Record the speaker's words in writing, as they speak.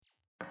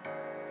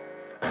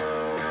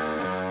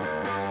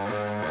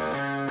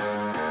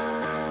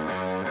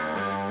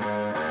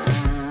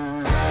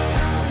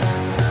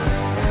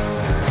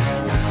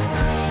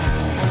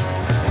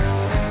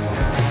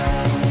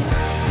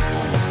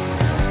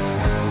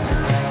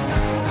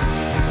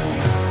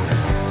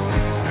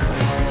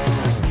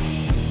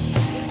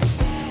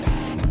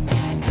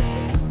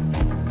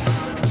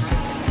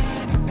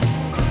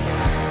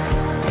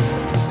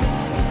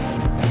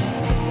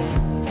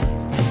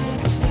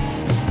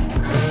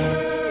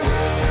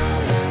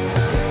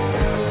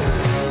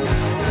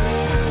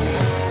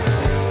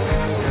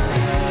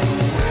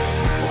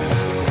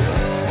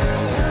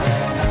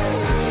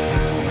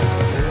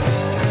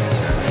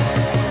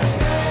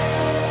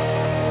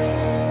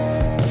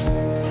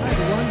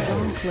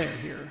Claire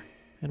here,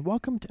 and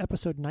welcome to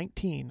episode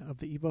 19 of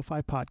the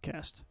EvoFi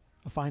podcast,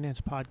 a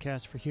finance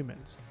podcast for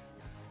humans.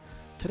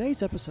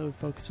 Today's episode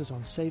focuses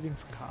on saving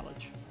for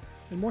college,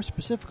 and more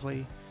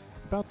specifically,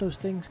 about those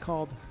things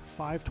called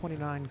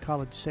 529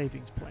 college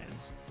savings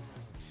plans.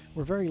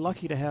 We're very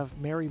lucky to have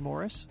Mary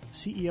Morris,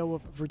 CEO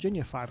of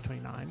Virginia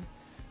 529,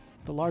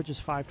 the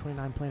largest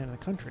 529 plan in the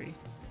country,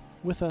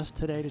 with us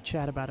today to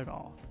chat about it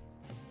all.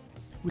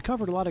 We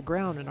covered a lot of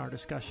ground in our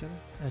discussion,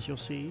 as you'll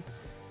see,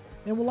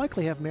 and we'll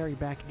likely have Mary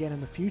back again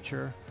in the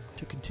future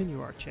to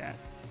continue our chat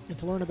and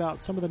to learn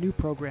about some of the new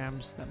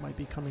programs that might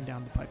be coming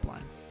down the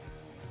pipeline.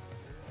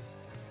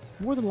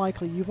 More than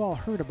likely, you've all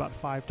heard about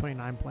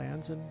 529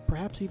 plans and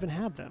perhaps even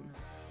have them.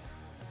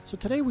 So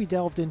today we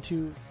delved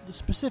into the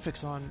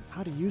specifics on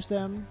how to use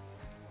them,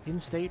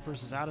 in-state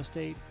versus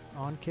out-of-state,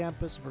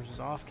 on-campus versus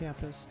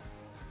off-campus,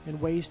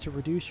 and ways to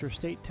reduce your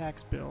state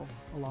tax bill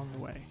along the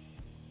way.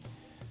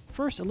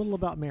 First, a little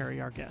about Mary,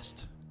 our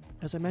guest.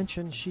 As I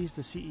mentioned, she's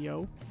the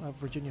CEO of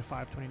Virginia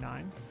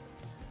 529,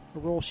 a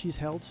role she's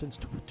held since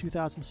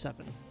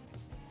 2007.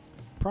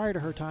 Prior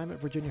to her time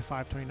at Virginia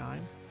 529,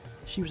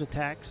 she was a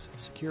tax,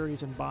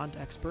 securities, and bond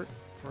expert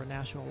for a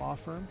national law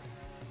firm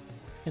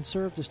and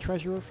served as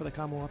treasurer for the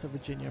Commonwealth of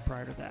Virginia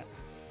prior to that.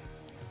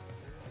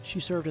 She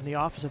served in the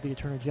Office of the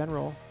Attorney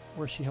General,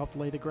 where she helped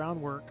lay the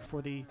groundwork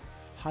for the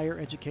Higher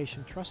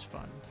Education Trust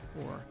Fund,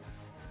 or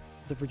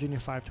the Virginia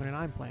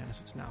 529 plan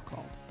as it's now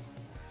called.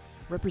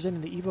 Representing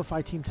the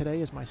EvoFi team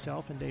today is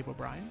myself and Dave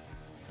O'Brien.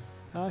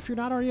 If you're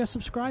not already a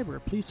subscriber,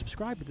 please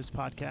subscribe to this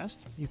podcast.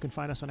 You can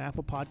find us on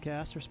Apple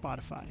Podcasts or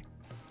Spotify.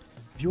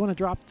 If you want to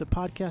drop the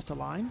podcast a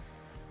line,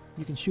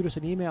 you can shoot us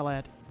an email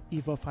at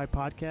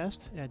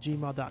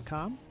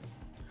evofipodcast@gmail.com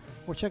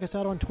or check us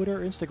out on Twitter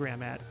or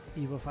Instagram at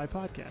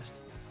evofipodcast.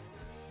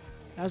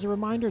 As a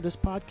reminder, this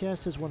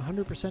podcast is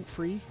 100%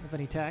 free of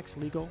any tax,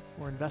 legal,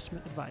 or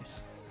investment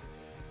advice.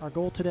 Our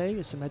goal today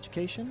is some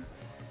education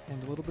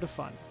and a little bit of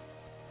fun.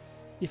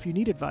 If you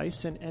need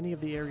advice in any of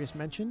the areas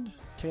mentioned,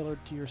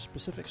 tailored to your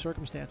specific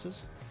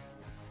circumstances,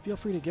 feel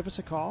free to give us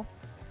a call,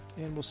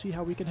 and we'll see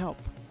how we can help.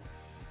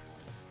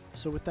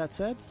 So with that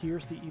said,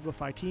 here's the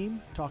EvoFi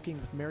team talking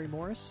with Mary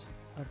Morris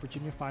of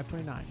Virginia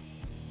 529.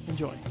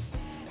 Enjoy.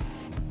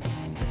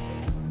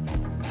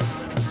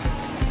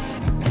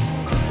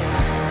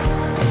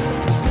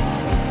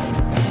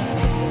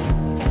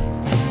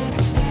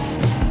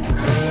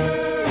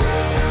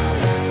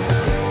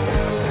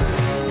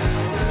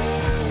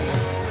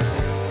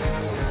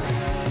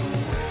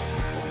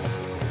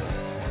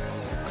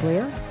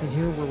 Claire, and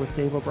here we're with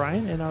Dave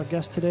O'Brien and our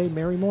guest today,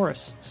 Mary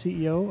Morris,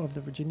 CEO of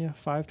the Virginia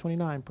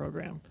 529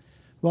 program.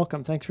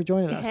 Welcome. Thanks for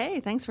joining us. Hey,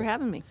 thanks for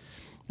having me.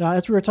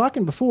 As we were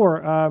talking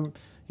before,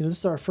 this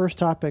is our first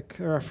topic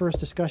or our first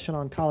discussion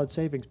on college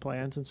savings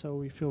plans, and so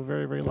we feel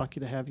very, very lucky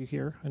to have you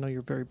here. I know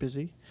you're very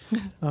busy,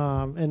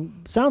 and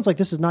sounds like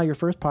this is not your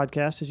first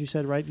podcast, as you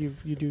said, right?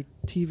 You do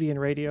TV and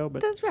radio,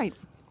 but that's right.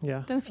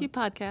 Yeah, done a few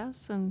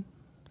podcasts and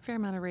a fair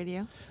amount of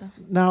radio. So.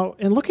 Now,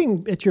 in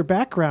looking at your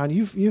background,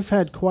 you've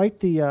had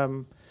quite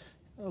the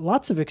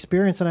lots of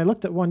experience, and I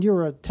looked at one. You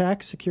were a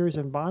tax, securities,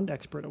 and bond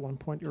expert at one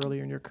point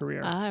earlier in your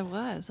career. I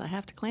was. I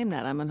have to claim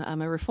that.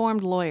 I'm a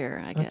reformed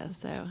lawyer, I guess.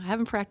 So I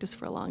haven't practiced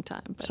for a long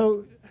time. But.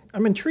 So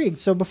I'm intrigued.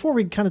 So before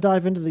we kind of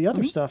dive into the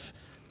other stuff,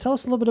 tell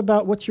us a little bit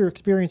about what your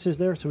experience is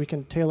there, so we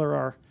can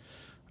tailor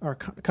our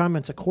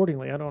comments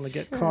accordingly. I don't want to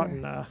get caught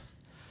in.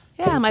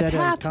 Yeah, my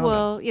path.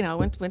 Well,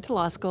 went to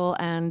law school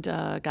and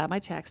got my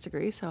tax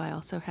degree. So I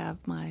also have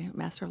my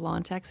Master of Law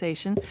in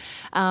Taxation.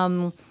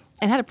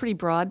 And had a pretty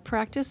broad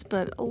practice,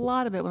 but a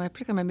lot of it,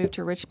 particularly when I moved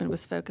to Richmond,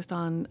 was focused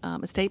on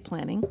estate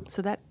planning.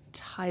 So that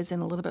ties in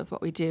a little bit with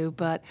what we do.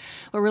 But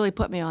what really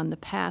put me on the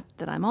path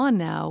that I'm on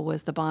now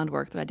was the bond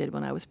work that I did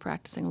when I was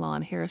practicing law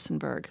in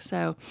Harrisonburg.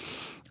 So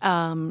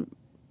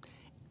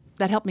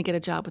that helped me get a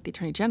job with the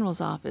Attorney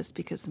General's office,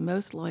 because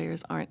most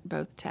lawyers aren't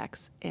both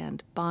tax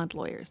and bond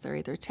lawyers. They're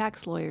either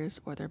tax lawyers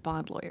or they're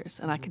bond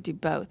lawyers, and I could do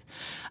both.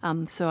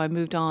 So I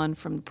moved on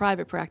from the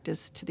private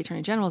practice to the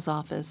Attorney General's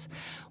office,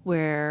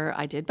 where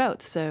I did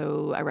both.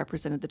 So I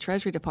represented the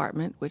Treasury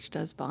Department, which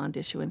does bond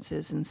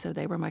issuances, and so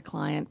they were my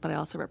client, but I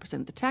also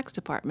represented the tax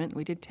department.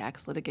 We did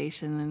tax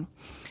litigation and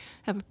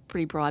have a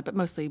pretty broad, but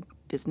mostly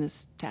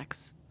business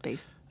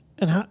tax-based.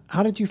 And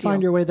how did you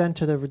find your way then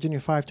to the Virginia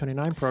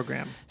 529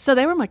 program? So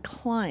they were my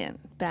client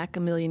back a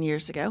million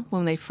years ago.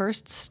 When they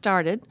first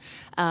started,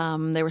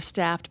 they were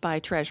staffed by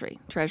Treasury.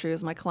 Treasury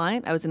was my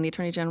client. I was in the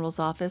Attorney General's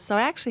office. So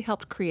I actually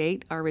helped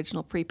create our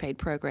original prepaid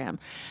program.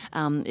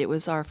 It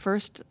was the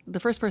first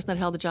person that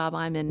held the job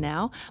I'm in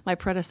now. My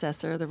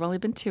predecessor, there have only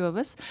been two of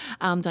us,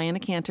 Diana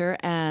Cantor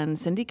and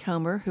Cindy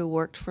Comer, who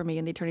worked for me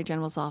in the Attorney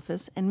General's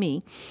office, and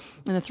me.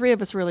 And the three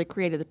of us really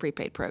created the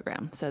prepaid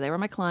program. So they were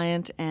my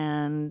client,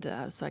 and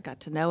so I got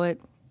to know it,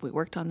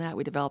 worked on that.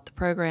 We developed the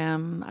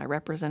program. I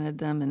represented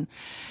them,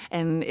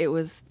 and it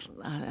was,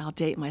 I'll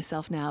date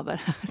myself now, but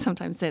I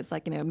sometimes say it's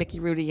like, Mickey,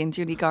 Rooney, and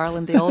Judy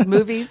Garland, the old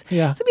movies.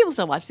 Yeah. Some people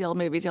still watch the old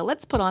movies.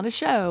 Let's put on a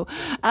show.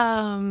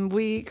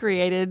 We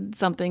created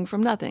something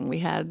from nothing. We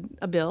had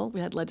a bill.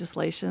 We had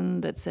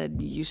legislation that said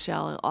you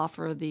shall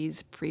offer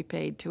these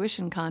prepaid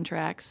tuition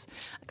contracts,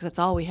 because that's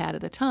all we had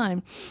at the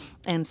time.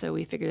 And so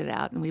we figured it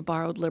out, and we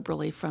borrowed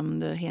liberally from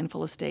the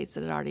handful of states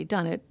that had already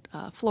done it.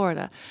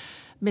 Florida,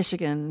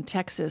 Michigan,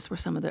 Texas were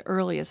some of the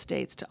earliest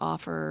states to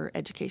offer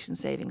education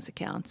savings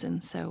accounts,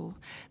 and so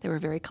they were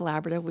very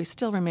collaborative. We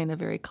still remain a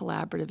very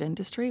collaborative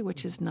industry,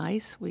 which is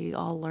nice. We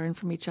all learn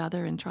from each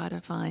other and try to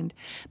find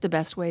the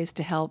best ways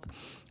to help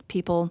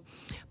people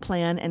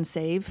plan and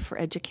save for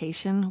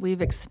education.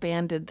 We've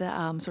expanded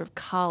the sort of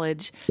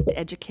college to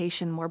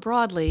education more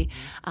broadly.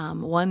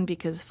 One,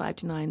 because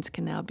 529s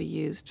can now be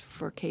used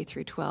for K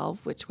through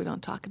 12, which we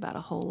don't talk about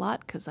a whole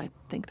lot because I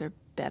think they're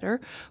better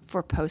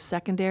for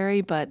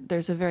post-secondary, but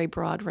there's a very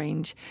broad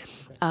range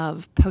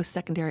of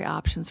post-secondary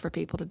options for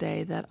people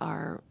today that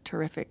are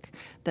terrific,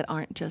 that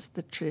aren't just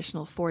the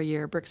traditional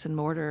 4-year bricks and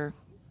mortar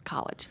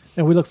college.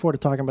 And we look forward to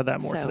talking about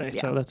that more today.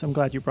 Yeah. So I'm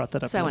glad you brought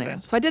that up. So anyway,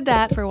 so I did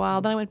that for a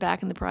while. Then I went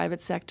back in the private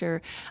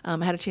sector.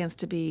 I had a chance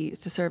to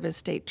serve as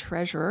state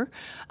treasurer,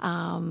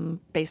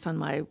 based on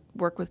my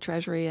work with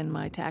Treasury and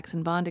my tax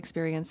and bond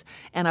experience.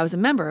 And I was a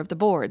member of the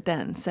board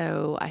then,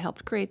 so I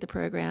helped create the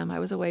program. I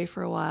was away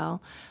for a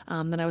while.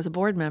 Then I was a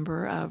board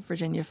member of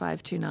Virginia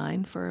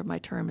 529 for my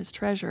term as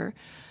treasurer.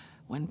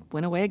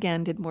 Went away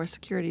again, did more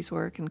securities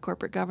work and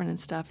corporate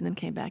governance stuff, and then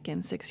came back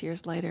in 6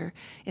 years later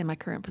in my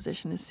current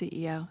position as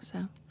CEO.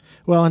 So,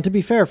 well, and to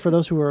be fair, for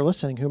those who are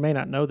listening who may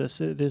not know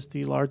this, it is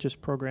the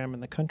largest program in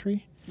the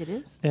country. It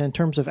is. In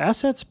terms of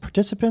assets,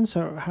 participants,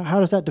 how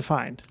does that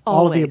defined? Always,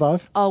 all of the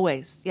above?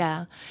 Always,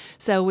 yeah.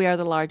 So we are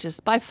the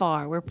largest by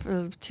far. We're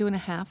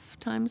 2.5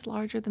 times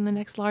larger than the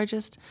next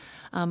largest.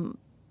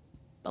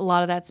 A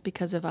lot of that's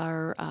because of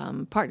our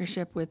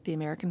partnership with the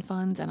American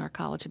Funds and our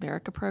College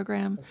America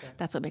program. Okay.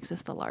 That's what makes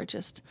us the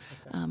largest.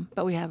 Okay.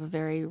 But we have a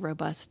very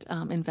robust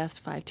Invest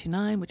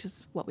 529, which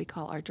is what we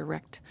call our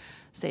direct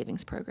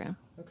savings program.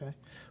 Okay.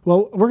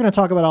 Well, we're going to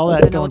talk about all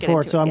that going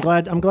forward. So I'm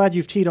glad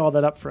you've teed all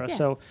that up for us. Yeah.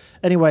 So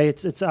anyway,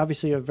 it's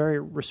obviously a very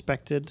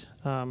respected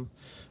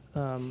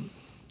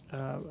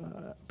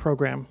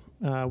program.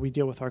 We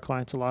deal with our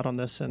clients a lot on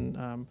this,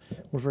 and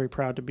we're very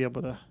proud to be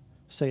able to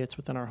say it's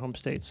within our home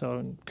state.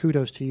 So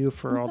kudos to you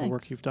for all the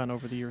work you've done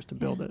over the years to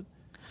build it.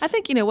 I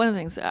think, one of the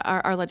things,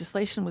 our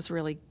legislation was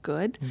really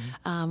good.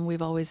 Mm-hmm.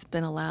 We've always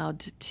been allowed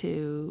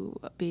to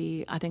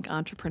be, I think,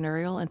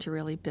 entrepreneurial and to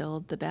really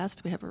build the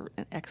best. We have an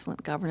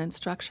excellent governance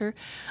structure.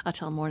 I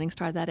tell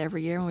Morningstar that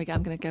every year when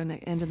I'm going to go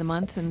end of the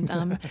month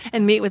and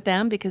and meet with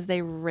them, because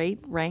they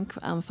rank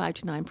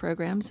 529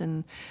 programs,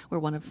 and we're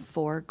one of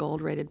 4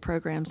 gold-rated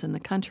programs in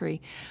the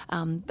country.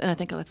 And I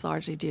think that's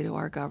largely due to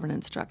our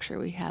governance structure.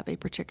 We have a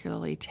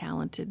particularly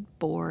talented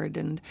board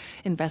and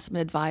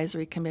investment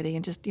advisory committee,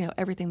 and just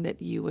everything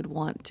that you would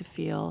want to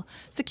feel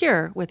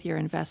secure with your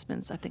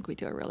investments. I think we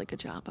do a really good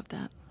job of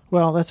that.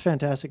 Well, that's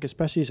fantastic,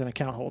 especially as an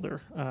account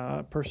holder.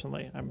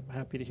 Personally, I'm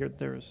happy to hear that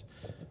there's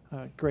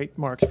great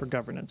marks for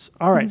governance.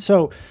 All right,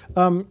 so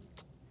you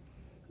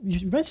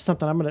mentioned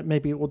something.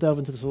 We'll delve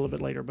into this a little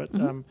bit later, but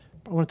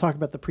I want to talk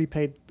about the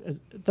prepaid.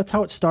 That's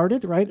how it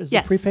started, right?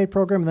 Yes. The prepaid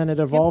program, and then it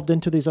evolved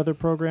into these other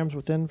programs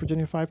within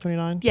Virginia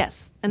 529?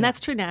 Yes, and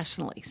that's true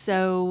nationally.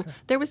 So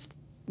there was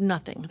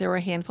nothing. There were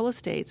a handful of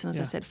states, and as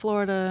I said,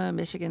 Florida,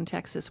 Michigan,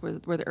 Texas were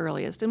the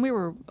earliest, and we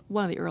were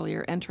one of the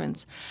earlier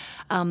entrants.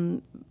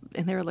 And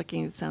they were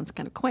looking, it sounds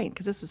kind of quaint,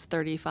 because this was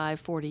 35,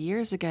 40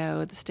 years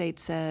ago. The state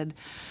said,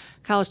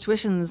 college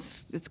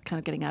tuition's, it's kind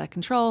of getting out of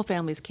control,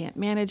 families can't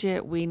manage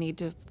it, we need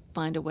to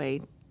find a way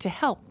to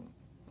help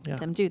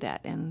them do that,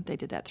 and they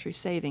did that through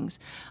savings.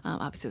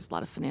 Obviously, there's a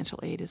lot of financial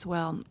aid as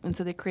well, and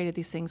so they created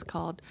these things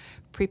called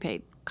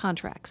prepaid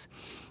contracts.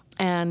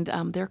 And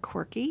they're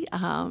quirky.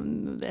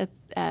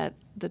 At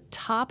the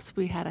tops,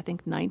 we had, I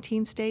think,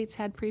 19 states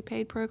had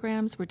prepaid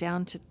programs. We're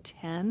down to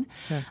 10.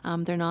 Yeah.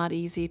 They're not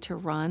easy to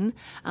run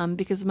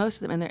because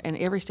most of them, and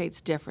every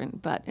state's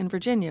different, but in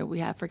Virginia, we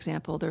have, for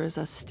example, there is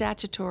a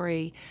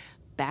statutory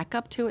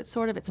backup to it,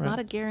 sort of. It's not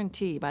a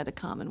guarantee by the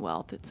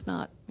Commonwealth. It's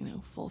not,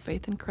 full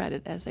faith and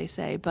credit, as they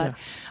say. But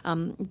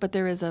but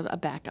there is a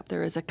backup.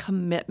 There is a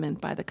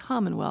commitment by the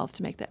Commonwealth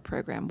to make that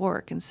program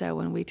work. And so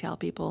when we tell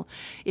people,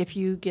 if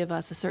you give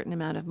us a certain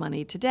amount of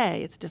money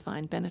today, it's a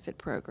defined benefit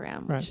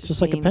program. Right. It's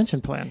just like a pension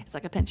plan. It's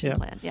like a pension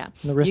plan, yeah.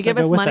 You give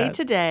us money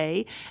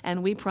today,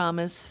 and we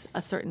promise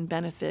a certain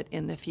benefit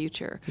in the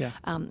future. Yeah.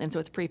 And so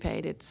with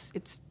prepaid,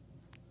 it's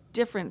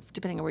different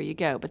depending on where you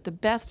go. But the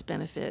best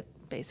benefit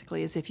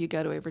basically is if you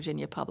go to a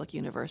Virginia public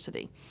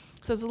university.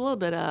 So it's a little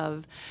bit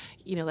of,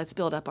 let's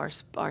build up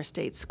our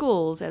state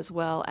schools as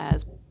well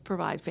as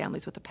provide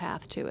families with a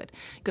path to it.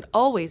 You could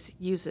always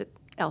use it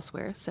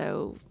elsewhere.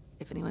 So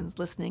if anyone's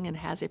listening and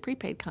has a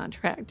prepaid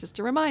contract, just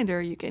a reminder,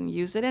 you can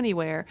use it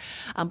anywhere,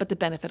 but the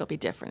benefit will be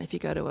different. If you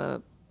go to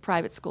a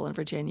private school in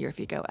Virginia or if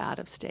you go out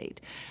of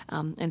state.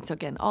 And so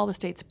again, all the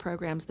states'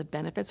 programs, the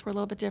benefits were a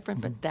little bit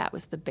different, but that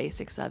was the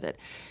basics of it.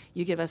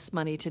 You give us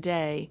money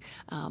today,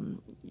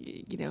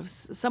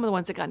 some of the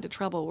ones that got into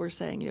trouble were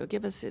saying,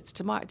 give us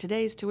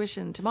today's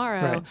tuition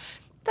tomorrow. Right.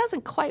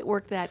 Doesn't quite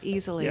work that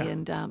easily. Yeah.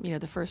 And,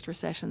 the first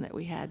recession that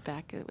we had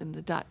back when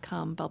the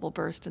dot-com bubble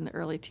burst in the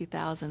early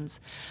 2000s,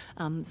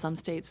 some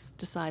states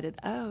decided,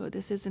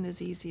 this isn't as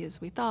easy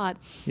as we thought.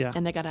 Yeah.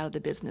 And they got out of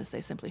the business.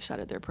 They simply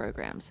shuttered their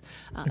programs.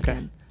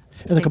 Okay.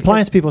 And the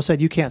compliance people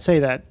said you can't say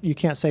that. You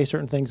can't say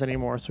certain things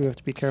anymore, so we have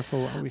to be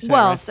careful what we say.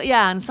 Well, right? so,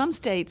 and some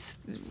states,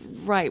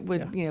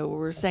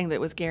 were saying that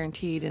it was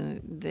guaranteed,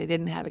 and they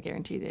didn't have a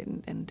guarantee.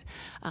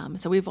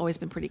 So we've always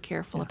been pretty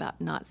careful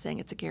about not saying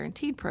it's a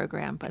guaranteed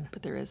program, but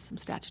there is some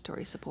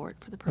statutory support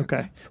for the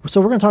program. Okay.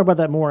 So we're going to talk about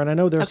that more, and I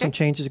know there's Okay. some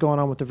changes going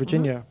on with the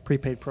Virginia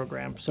prepaid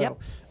program. So,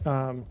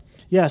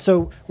 Yep.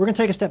 so we're going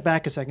to take a step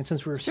back a second.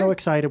 Since we were so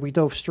excited, we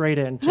dove straight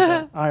into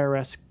the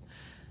IRS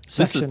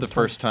This is the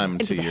first time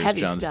in Into 2 the years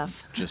heavy John's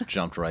stuff. just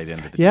jumped right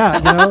into the Yeah,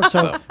 details.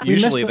 so we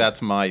usually missed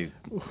that's my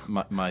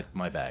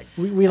bag.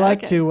 We like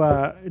Okay.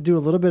 to do a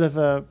little bit of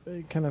a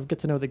kind of get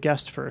to know the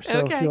guest first. So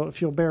Okay.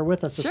 if you'll bear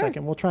with us a Sure.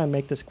 second, we'll try and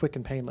make this quick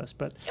and painless.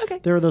 But Okay.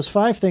 there are those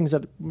 5 things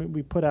that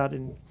we put out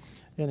in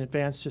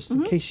advance, just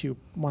Mm-hmm. in case you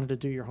wanted to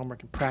do your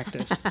homework and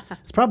practice.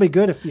 It's probably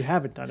good if you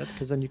haven't done it,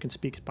 because then you can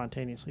speak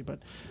spontaneously. But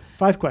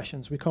 5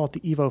 questions. We call it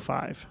the Evo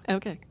 5.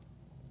 Okay.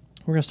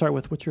 We're going to start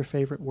with, what's your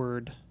favorite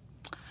word?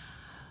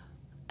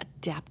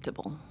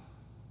 Adaptable.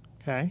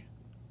 Okay.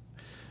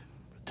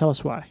 Tell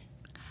us why.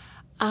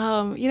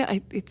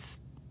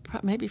 It's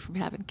maybe from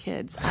having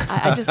kids.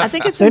 I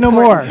think it's Say no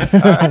important.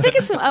 more. I think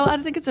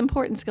it's an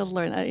important skill to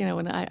learn.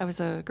 When I was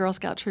a Girl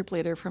Scout troop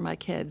leader for my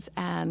kids,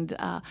 and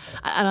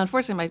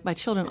unfortunately my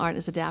children aren't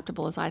as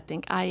adaptable as I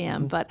think I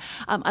am. But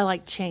I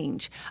like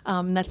change.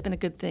 That's been a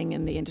good thing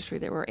in the industry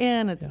that we're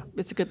in.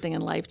 It's a good thing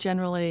in life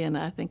generally, and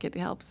I think it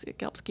helps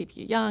keep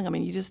you young. I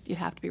mean, you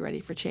have to be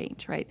ready for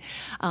change, right?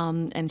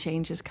 And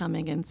change is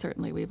coming, and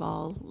certainly we've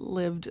all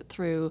lived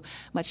through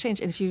much change.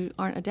 And if you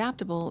aren't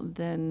adaptable,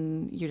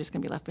 then you're just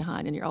going to be left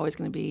behind, and you're always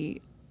going to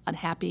be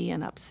unhappy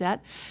and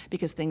upset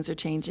because things are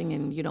changing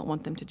and you don't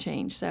want them to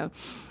change. So,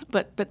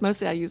 but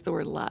mostly I use the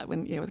word a lot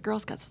when, with Girl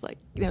Scouts, it's like,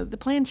 the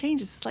plan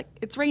changes. It's like,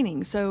 it's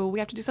raining, so we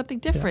have to do something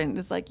different.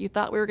 It's like, you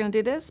thought we were going to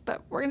do this,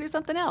 but we're going to do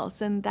something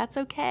else, and that's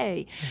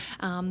okay.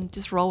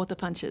 Just roll with the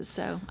punches.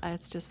 So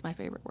it's just my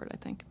favorite word, I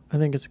think. I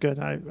think it's good.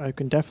 I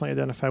can definitely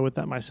identify with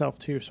that myself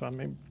too, so I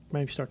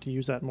maybe start to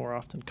use that more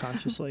often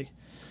consciously.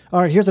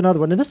 All right, here's another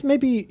one. And this may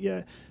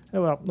be,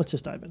 let's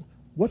just dive in.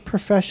 What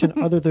profession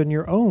other than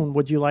your own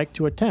would you like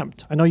to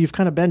attempt? I know you've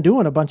kind of been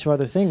doing a bunch of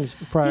other things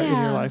prior in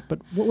your life,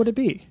 but what would it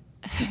be?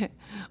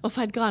 Well, if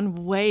I'd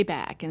gone way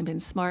back and been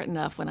smart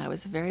enough when I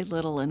was very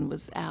little and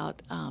was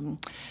out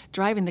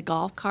driving the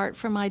golf cart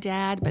for my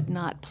dad, but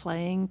not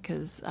playing,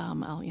 because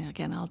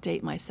I'll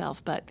date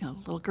myself, but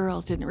little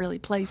girls didn't really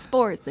play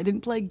sports; they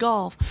didn't play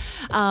golf.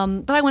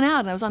 But I went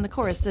out and I was on the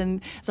course,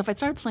 and so if I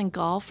started playing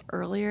golf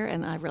earlier,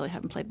 and I really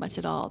haven't played much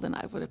at all, then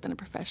I would have been a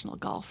professional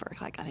golfer.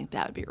 I think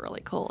that would be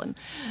really cool. And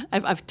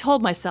I've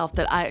told myself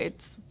that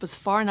it was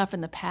far enough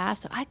in the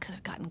past that I could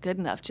have gotten good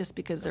enough, just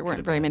because there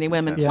weren't very many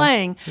women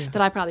playing. Yeah.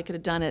 That I probably could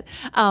have done it.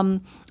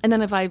 And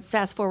then if I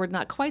fast forward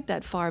not quite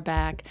that far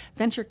back,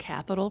 venture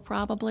capital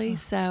probably.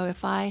 So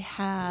if I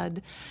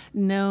had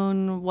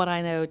known what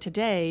I know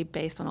today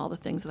based on all the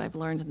things that I've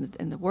learned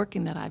in the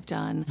working that I've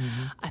done,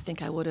 I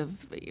think I would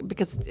have,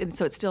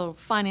 so it's still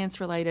finance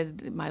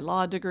related. My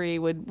law degree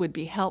would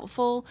be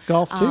helpful.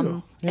 Golf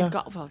too.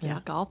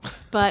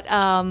 Golf. But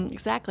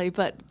exactly.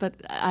 But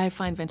I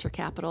find venture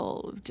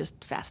capital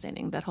just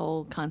fascinating. That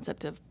whole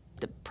concept of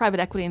the private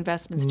equity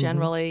investments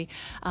generally,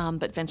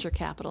 but venture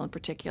capital in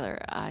particular,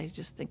 I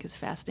just think is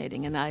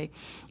fascinating. And I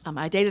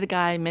dated a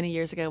guy many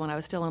years ago when I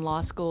was still in law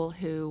school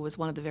who was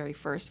one of the very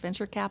first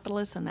venture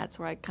capitalists, and that's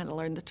where I kind of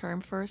learned the term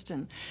first.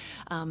 And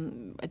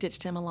I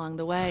ditched him along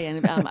the way.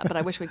 And but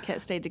I wish we'd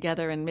stayed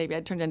together, and maybe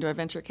I'd turned into a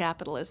venture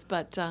capitalist.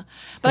 But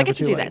I get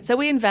to do that. So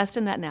we invest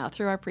in that now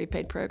through our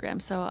prepaid program.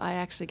 So I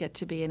actually get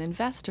to be an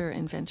investor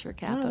in venture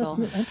capital.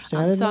 Oh, that's interesting.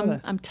 I didn't know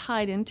that. I'm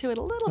tied into it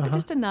a little bit,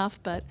 just enough.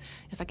 But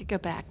if I could go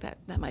back,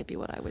 that might be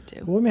what I would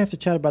do. Well, we may have to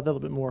chat about that a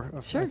little bit more.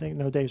 Sure. I think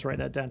Dave's writing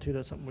that down too.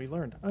 That's something we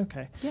learned.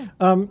 Okay. Yeah.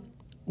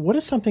 What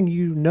is something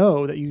you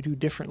know that you do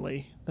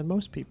differently than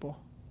most people?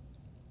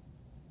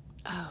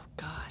 Oh,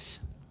 gosh.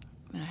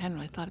 I hadn't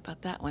really thought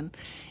about that one.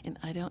 And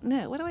I don't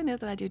know. What do I know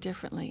that I do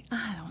differently?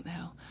 I don't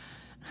know.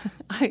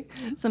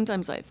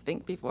 Sometimes I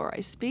think before I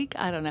speak.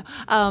 I don't know.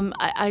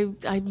 I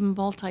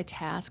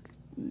multitask.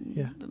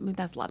 Yeah. I mean,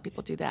 that's a lot of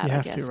people do that, You I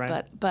have guess. to,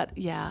 right? But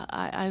yeah,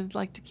 I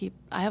like to keep.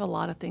 I have a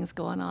lot of things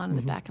going on in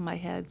the back of my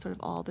head, sort of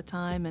all the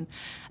time, and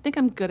I think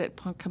I'm good at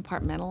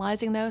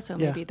compartmentalizing those. So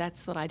maybe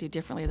that's what I do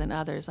differently than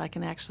others. I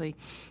can actually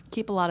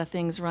keep a lot of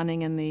things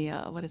running in the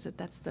what is it?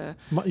 That's the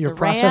your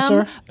the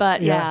processor. RAM.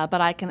 But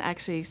but I can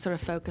actually sort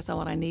of focus on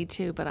what I need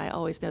to. But I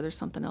always know there's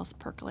something else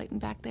percolating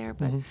back there.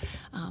 But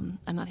I'm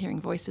not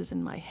hearing voices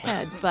in my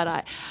head.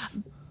 But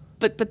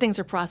but things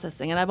are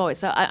processing, and I've always,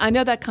 so I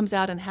know that comes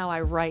out in how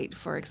I write,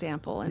 for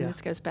example, and Yeah.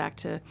 this goes back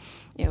to,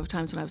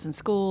 times when I was in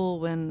school,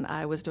 when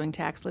I was doing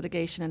tax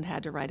litigation and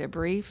had to write a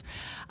brief.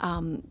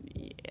 I'm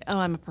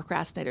a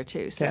procrastinator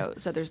too, so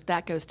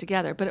that goes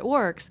together, but it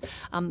works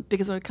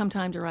because when it come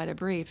time to write a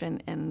brief,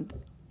 and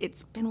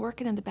it's been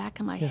working in the back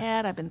of my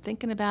head. I've been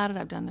thinking about it.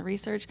 I've done the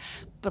research,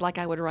 but like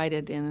I would write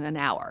it in an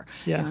hour.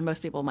 Yeah. And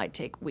most people might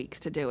take weeks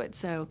to do it.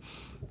 So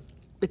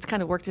it's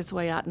kind of worked its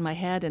way out in my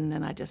head, and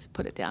then I just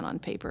put it down on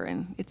paper,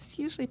 and it's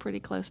usually pretty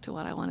close to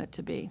what I want it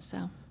to be.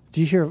 So.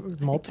 Do you hear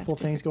multiple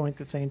things going at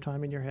the same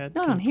time in your head?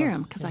 No, I don't hear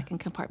them because I can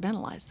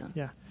compartmentalize them.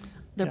 Yeah.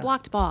 They're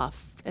blocked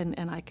off,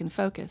 and I can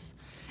focus.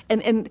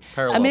 And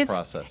Parallel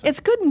processing. It's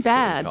good and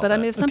bad, but I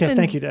mean, if something, Okay,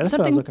 thank you, Dad. That's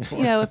what I was looking for.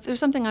 If there's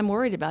something I'm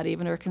worried about,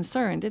 even or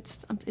concerned,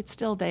 it's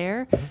still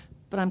there,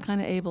 but I'm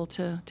kind of able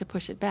to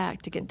push it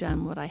back to get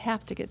done what I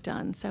have to get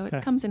done. So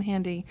it comes in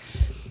handy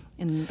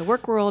in the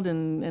work world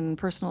and in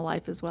personal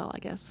life as well, I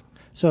guess.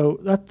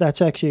 So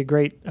that's actually a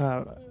great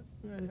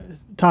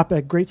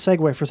topic, great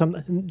segue for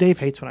something. Dave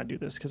hates when I do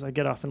this because I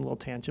get off in a little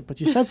tangent,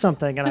 but you said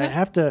something, and I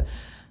have to,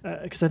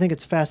 because I think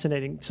it's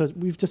fascinating. So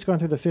we've just gone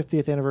through the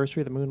 50th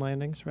anniversary of the moon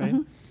landings, right?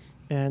 Mm-hmm.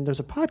 And there's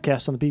a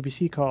podcast on the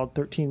BBC called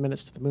 13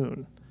 Minutes to the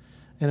Moon.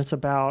 And it's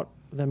about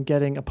them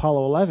getting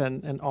Apollo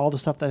 11 and all the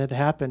stuff that had to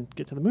happen to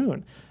get to the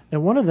moon.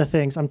 And one of the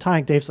things, I'm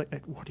tying Dave's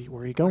like,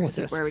 where are you going with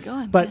this? Where are we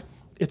going? But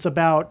it's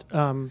about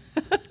the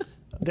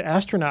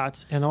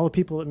astronauts and all the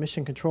people at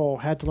Mission Control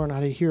had to learn how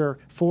to hear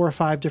 4 or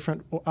 5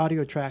 different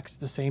audio tracks at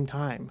the same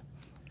time.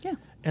 Yeah.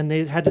 And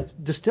they had to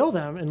distill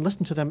them and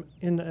listen to them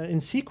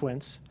in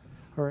sequence,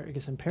 or I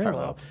guess in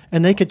parallel.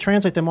 And they could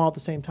translate them all at the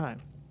same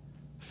time.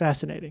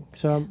 Fascinating.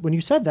 So when you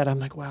said that, I'm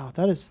like, wow,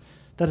 that is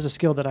a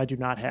skill that I do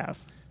not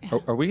have.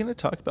 Are we going to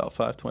talk about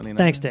 529?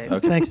 Thanks, Dave.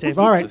 Okay. Thanks, Dave.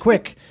 All right,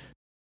 quick.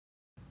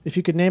 If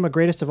you could name a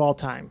greatest of all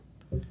time,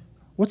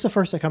 what's the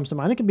first that comes to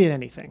mind? It can be at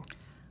anything.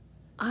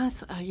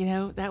 Honestly,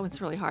 that one's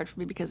really hard for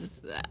me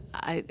because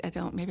I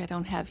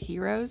don't have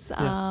heroes.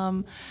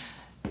 Yeah.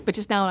 But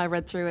just now when I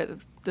read through it,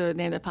 the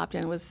name that popped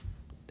in was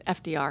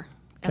FDR,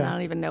 and I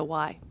don't even know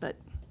why. But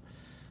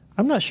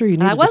I'm not sure you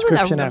need I a wasn't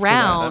description after that.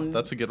 around.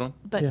 That's a good one.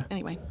 But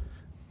anyway.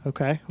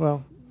 Okay,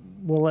 well,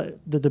 we'll let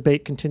the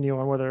debate continue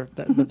on whether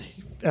that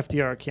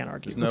FDR can't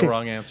argue. There's no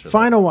wrong answer.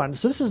 Final one.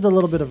 So this is a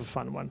little bit of a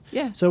fun one.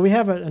 Yeah. So we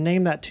have a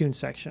Name That Tune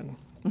section,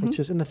 which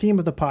is in the theme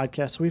of the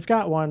podcast. So we've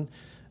got one,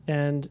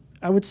 and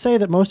I would say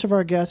that most of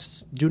our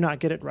guests do not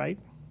get it right.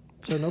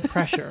 So no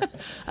pressure.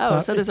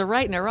 So there's a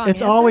right and a wrong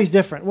It's answer? always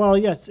different. Well,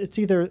 yes, it's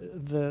either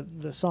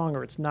the song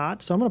or it's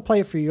not. So I'm going to play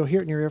it for you. You'll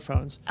hear it in your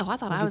earphones. Oh, I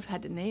thought I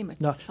had to name it.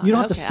 No, you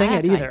don't have to sing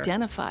it either.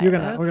 Identify We're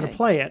it. going to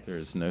play it.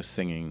 There's no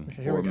singing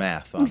here or we go.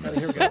 math on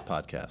this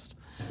podcast.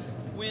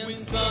 When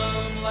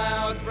some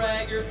loud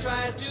bragger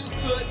tries to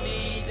put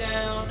me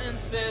down and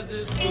says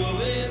this school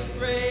is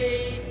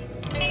great,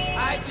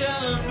 I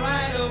tell him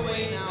right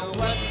away, now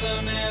what's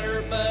the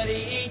matter, buddy?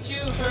 Ain't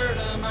you heard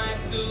of my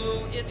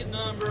school? It's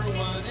number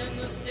 1 in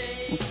the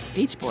state. It's the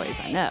Beach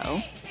Boys, I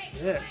know.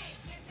 Yes.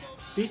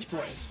 Beach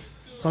Boys.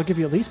 So I'll give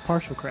you at least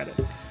partial credit.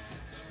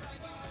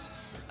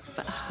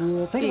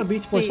 School. Think of a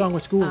Beach Boys song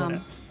with school in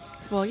it.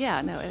 Well,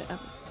 yeah, no.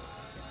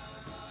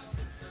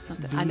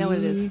 Something. I know what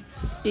it is.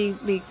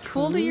 Be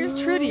cool to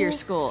true to your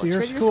school. To your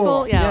true to your school,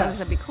 school. Yeah,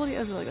 yes. be cool to your,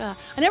 I was like, I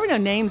never know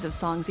names of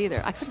songs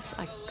either. I could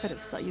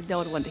have. You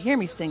don't want to hear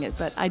me sing it,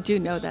 but I do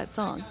know that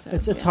song. So,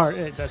 It's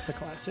hard. That's a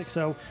classic.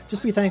 So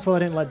just be thankful I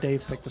didn't let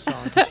Dave pick the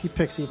song because he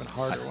picks even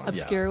harder ones.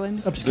 Obscure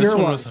ones. Obscure This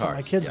one ones was that hard.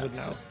 my kids Yeah. would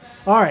know.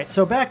 All right.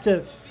 So back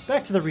to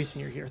the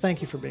reason you're here.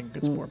 Thank you for being a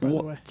good sport, by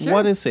the way. Sure.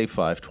 What is a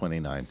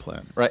 529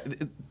 plan? Right.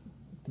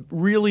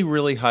 Really,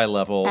 really high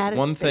level. At its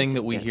One thing basic,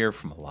 that we yeah. hear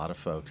from a lot of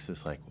folks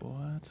is like,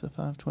 what's a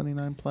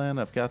 529 plan?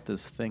 I've got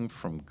this thing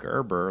from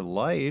Gerber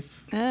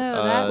Life. Oh,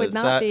 that would is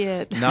not that be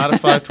it. Not a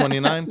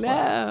 529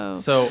 plan. No.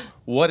 So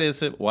what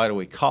is it? Why do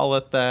we call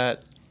it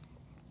that?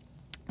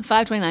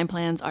 529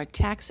 plans are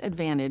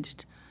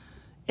tax-advantaged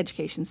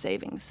education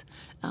savings.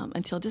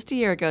 Until just a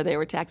year ago, they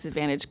were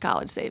tax-advantaged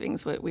college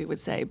savings, what we would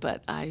say,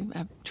 but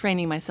I'm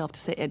training myself to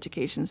say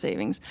education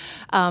savings.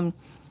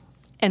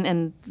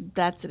 And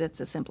that's it. It's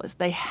the simplest.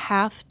 They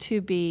have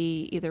to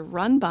be either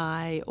run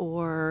by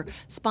or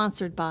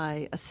sponsored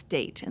by a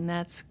state, and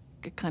that's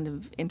a kind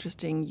of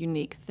interesting,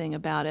 unique thing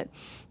about it.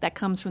 That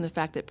comes from the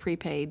fact that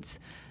prepaids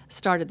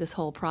started this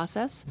whole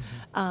process,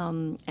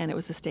 and it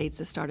was the states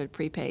that started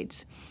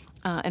prepaids.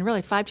 And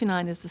really,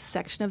 529 is the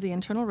section of the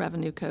Internal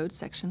Revenue Code,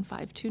 Section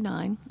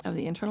 529 of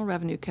the Internal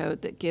Revenue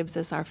Code, that gives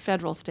us our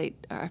federal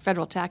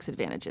tax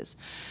advantages.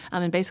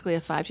 And basically,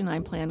 a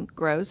 529 plan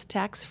grows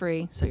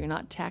tax-free, so you're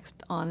not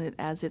taxed on it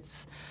as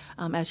it's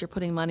as you're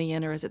putting money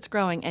in or as it's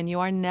growing, and you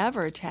are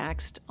never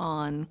taxed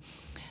on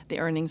the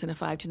earnings in a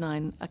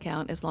 529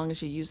 account as long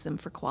as you use them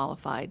for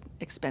qualified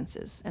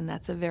expenses. And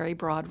that's a very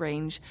broad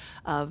range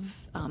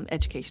of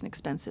education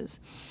expenses.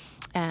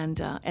 And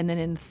then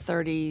in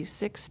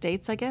 36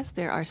 states, I guess,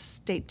 there are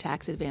state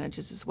tax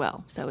advantages as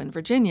well. So in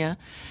Virginia,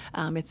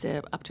 it's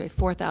up to a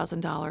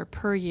 $4,000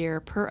 per year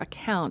per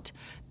account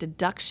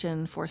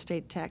deduction for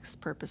state tax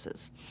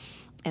purposes.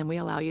 And we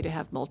allow you to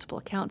have multiple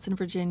accounts in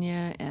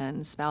Virginia,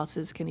 and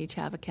spouses can each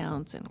have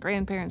accounts, and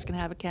grandparents can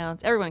have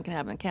accounts. Everyone can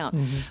have an account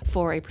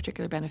for a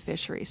particular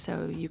beneficiary.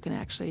 So you can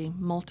actually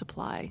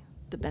multiply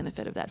the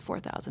benefit of that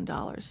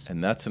 $4,000.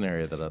 And that's an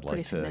area that I'd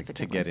like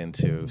to get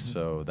into.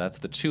 So that's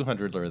the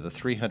 200 or the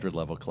 300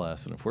 level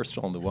class. And if we're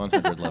still in the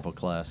 100 level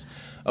class,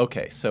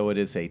 okay, so it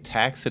is a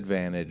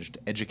tax-advantaged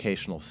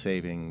educational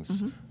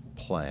savings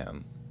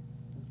plan,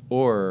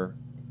 or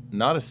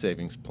not a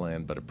savings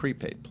plan, but a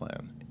prepaid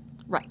plan.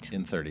 Right.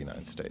 In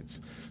 39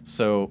 states.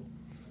 So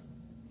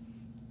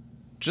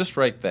just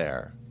right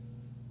there,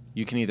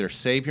 you can either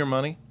save your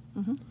money,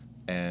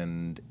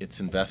 and it's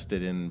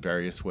invested in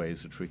various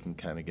ways, which we can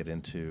kind of get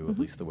into, at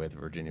least the way the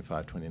Virginia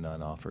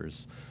 529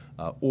 offers,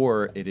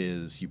 or it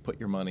is you put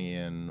your money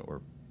in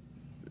or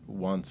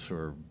once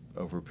or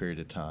over a period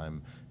of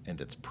time,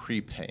 and it's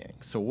prepaying.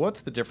 So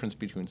what's the difference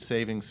between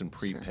savings and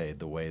prepaid,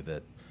 the way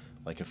that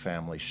like a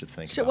family should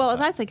think about Well, that?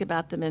 as I think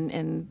about them,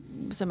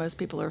 and so most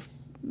people are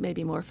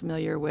maybe more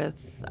familiar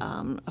with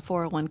a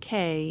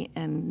 401k,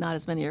 and not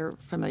as many are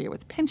familiar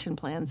with pension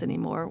plans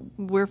anymore.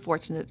 We're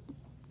fortunate.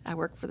 I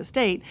work for the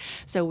state,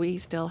 so we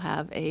still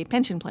have a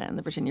pension plan,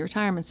 the Virginia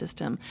Retirement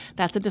System.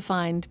 That's a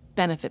defined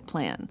benefit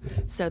plan.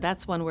 So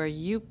that's one where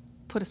you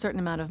put a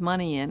certain amount of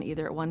money in,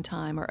 either at one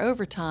time or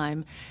over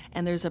time,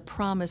 and there's a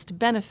promised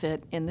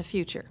benefit in the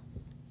future,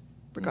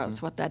 regardless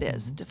of what that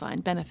is,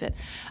 defined benefit.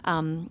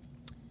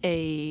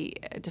 A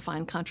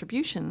defined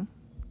contribution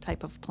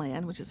type of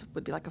plan, which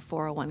would be like a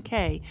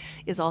 401k,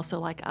 is also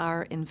like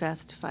our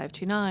Invest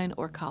 529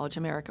 or College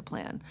America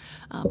plan,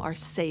 our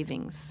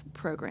savings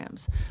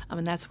programs.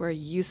 And that's where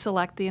you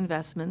select the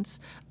investments.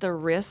 The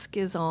risk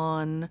is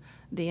on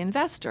the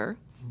investor,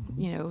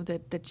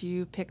 that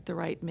you pick the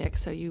right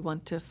mix. So you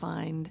want to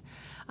find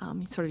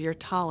sort of your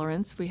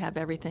tolerance. We have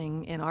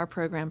everything in our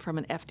program from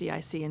an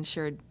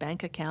FDIC-insured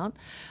bank account,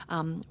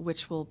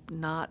 which will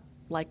not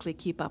likely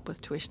keep up with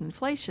tuition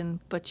inflation,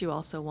 but you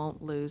also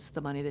won't lose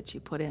the money that you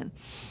put in.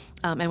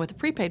 And with a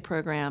prepaid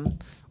program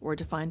or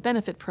defined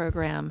benefit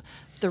program,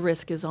 the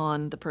risk is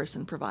on the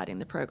person providing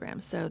the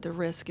program. So the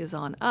risk is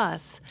on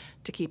us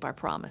to keep our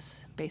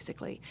promise,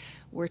 basically.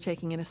 We're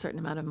taking in a certain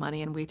amount of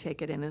money, and we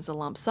take it in as a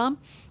lump sum,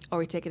 or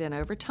we take it in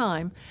over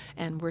time,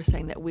 and we're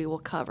saying that we will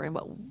cover. And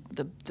what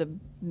the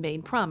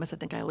main promise, I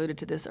think I alluded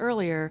to this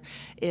earlier,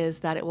 is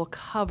that it will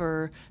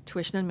cover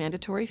tuition and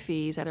mandatory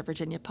fees at a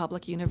Virginia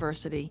public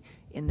university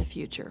in the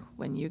future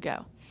when you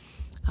go.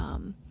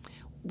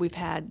 We've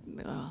had,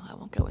 I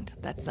won't go into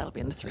that. That'll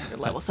be in the 300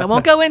 level, so I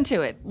won't go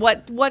into it.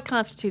 What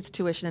constitutes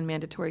tuition and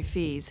mandatory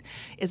fees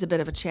is a bit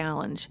of a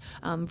challenge.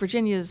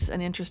 Virginia's an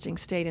interesting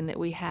state in that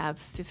we have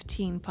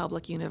 15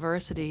 public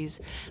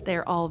universities.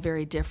 They're all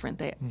very different.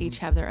 They each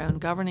have their own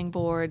governing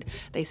board.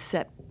 They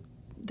set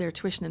their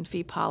tuition and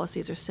fee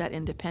policies are set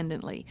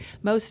independently.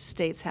 Most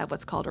states have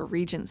what's called a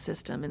regent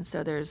system, and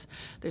so there's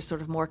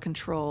sort of more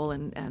control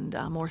and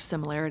more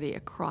similarity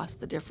across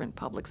the different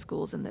public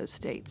schools in those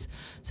states.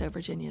 So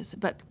Virginia's,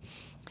 but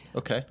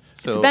okay,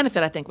 so it's a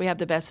benefit. I think we have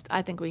the best.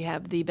 I think we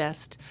have the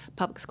best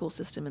public school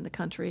system in the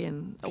country,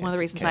 and one of the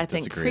reasons I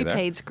think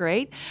prepaid's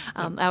great.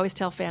 I always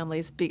tell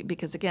families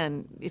because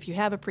again, if you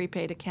have a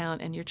prepaid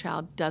account and your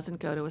child doesn't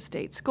go to a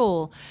state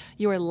school,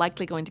 you are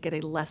likely going to get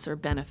a lesser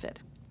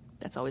benefit.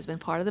 That's always been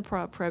part of the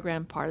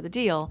program, part of the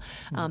deal.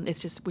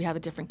 It's just we have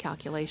a different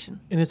calculation.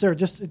 And is there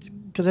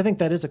because I think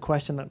that is a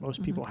question that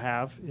most people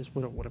have, is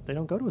what if they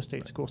don't go to a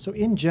state school? So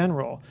in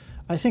general,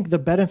 I think the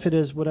benefit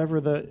is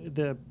whatever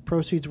the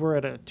proceeds were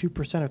at a 2%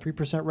 or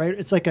 3% rate.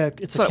 It's like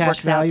it's a cash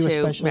value,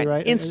 especially,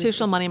 right?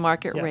 Institutional money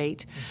market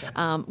rate,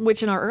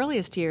 which in our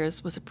earliest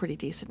years was a pretty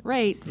decent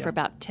rate for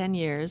about 10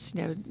 years,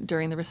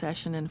 during the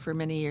recession and for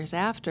many years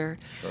after.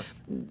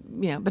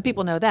 Sure. But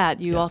people know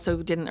that. You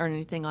also didn't earn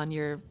anything on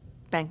your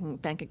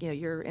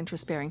your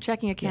interest-bearing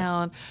checking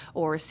account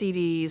or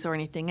CDs or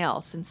anything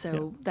else, and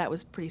so that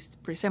was pretty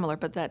similar.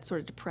 But that sort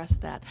of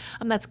depressed that.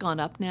 That's gone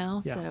up now,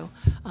 so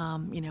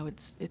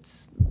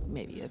it's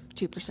maybe a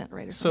 2%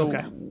 rate or something.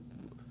 So,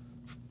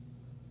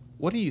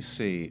 what do you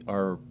see?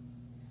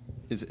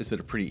 Is it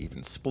a pretty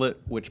even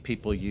split? Which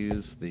people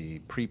use the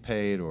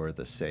prepaid or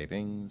the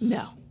savings?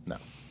 No.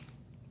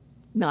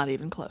 Not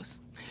even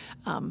close.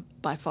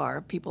 By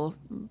far, people,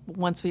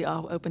 once we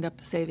all opened up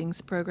the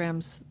savings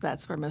programs,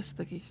 that's where most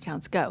of the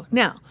accounts go.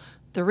 Now,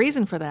 the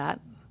reason for that,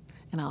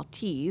 and I'll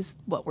tease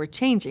what we're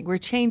changing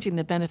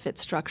the benefit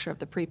structure of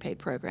the prepaid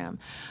program.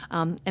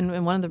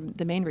 And one of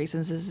the main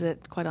reasons is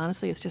that, quite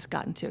honestly, it's just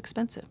gotten too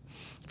expensive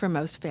for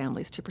most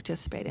families to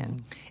participate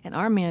in. And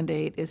our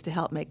mandate is to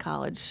help make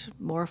college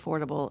more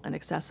affordable and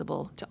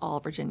accessible to all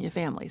Virginia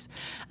families.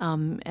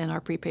 And our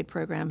prepaid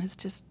program has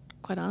just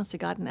quite honestly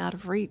gotten out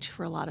of reach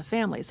for a lot of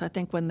families. So I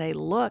think when they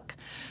look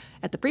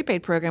at the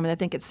prepaid program and they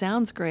think it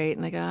sounds great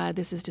and they go,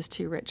 this is just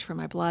too rich for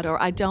my blood,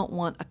 or I don't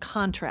want a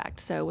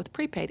contract. So with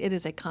prepaid, it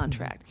is a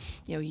contract.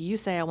 You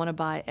say I want to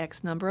buy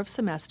X number of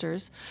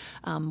semesters.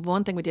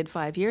 One thing we did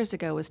 5 years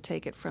ago was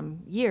take it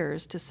from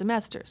years to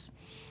semesters.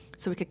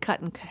 So we could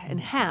cut in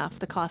half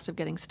the cost of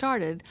getting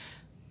started,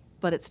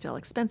 but it's still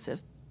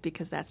expensive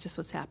because that's just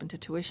what's happened to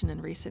tuition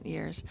in recent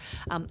years.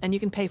 And you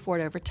can pay for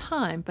it over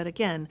time, but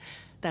again,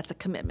 that's a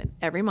commitment.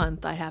 Every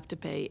month I have to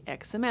pay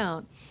X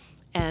amount.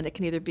 And it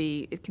can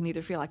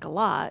either feel like a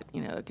lot,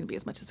 it can be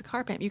as much as a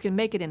car payment. You can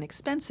make it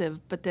inexpensive,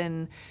 but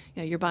then,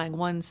 you're buying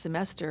one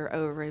semester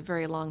over a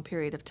very long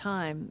period of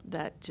time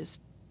that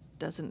just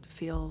doesn't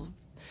feel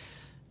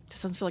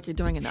like you're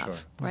doing enough. Sure.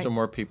 Right? So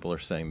more people are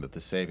saying that the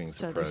savings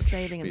approach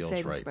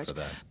feels right for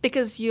them.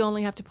 Because you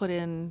only have to put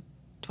in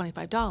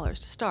 $25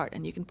 to start,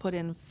 and you can put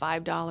in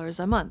 $5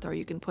 a month, or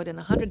you can put in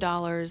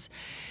 $100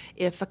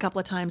 if a couple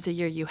of times a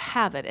year you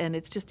have it, and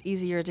it's just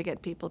easier to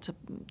get people to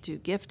do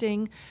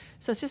gifting.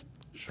 So it's just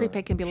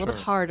prepaid can be a little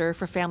bit harder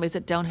for families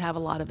that don't have a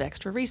lot of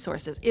extra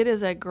resources. It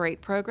is a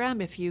great program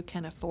if you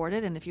can afford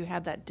it and if you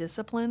have that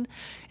discipline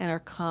and are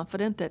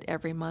confident that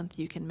every month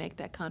you can make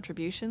that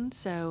contribution.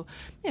 So,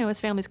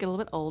 as families get a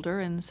little bit older,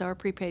 and so our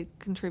prepaid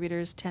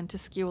contributors tend to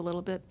skew a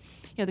little bit.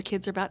 The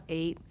kids are about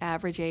 8,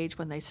 average age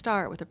when they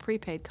start with a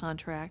prepaid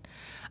contract,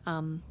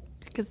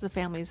 because the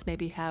families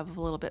maybe have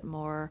a little bit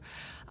more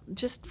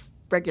just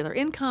regular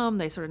income.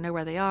 They sort of know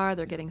where they are.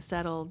 They're getting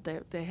settled.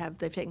 They've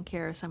taken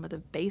care of some of the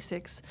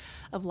basics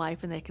of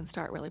life, and they can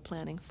start really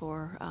planning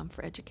for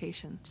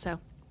education. So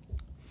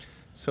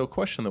a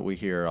question that we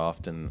hear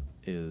often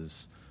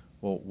is,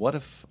 well, what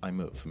if I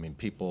move? I mean,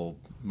 people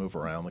move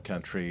around the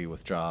country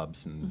with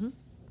jobs and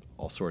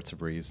all sorts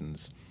of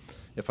reasons.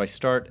 If I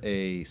start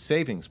a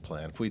savings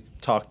plan, if we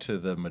talk to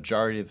the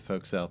majority of the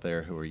folks out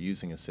there who are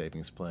using a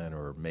savings plan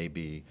or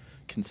maybe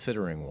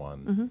considering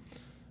one,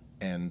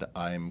 and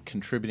I'm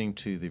contributing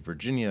to the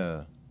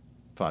Virginia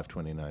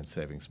 529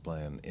 savings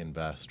plan,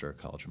 Invest, or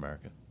College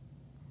America,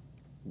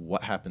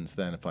 what happens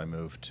then if I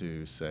move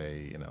to,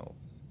 say,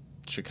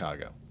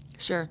 Chicago?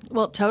 Sure.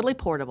 Well, totally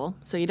portable,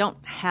 so you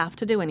don't have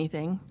to do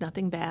anything.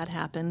 Nothing bad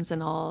happens,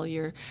 and all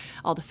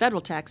the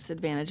federal tax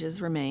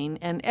advantages remain.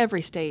 And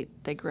every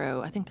state they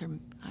grow. I think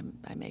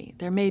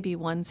there may be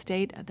one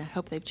state. I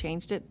hope they've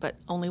changed it, but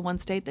only one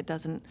state that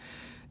doesn't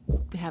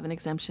have an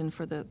exemption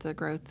for the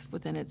growth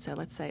within it. So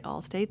let's say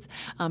all states,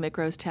 it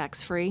grows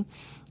tax-free.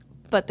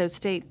 But those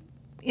state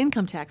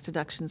income tax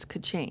deductions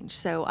could change.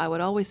 So I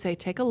would always say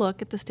take a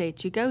look at the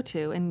state you go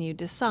to and you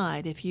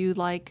decide if you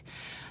like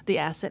the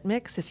asset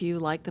mix, if you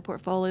like the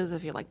portfolios,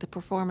 if you like the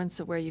performance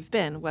of where you've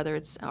been, whether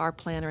it's our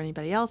plan or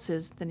anybody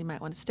else's, then you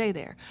might want to stay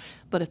there.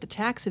 But if the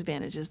tax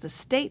advantages, the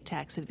state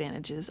tax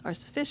advantages are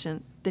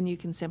sufficient, then you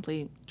can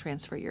simply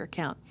transfer your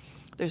account.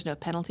 There's no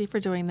penalty for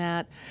doing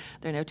that.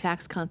 There are no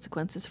tax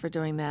consequences for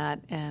doing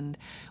that. And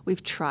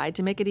we've tried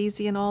to make it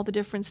easy in all the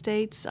different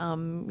states.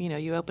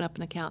 You open up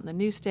an account in the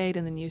new state,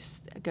 and then you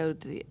go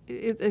to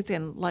it's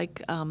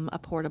like a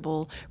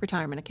portable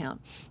retirement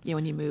account.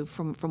 When you move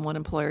from one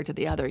employer to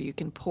the other, you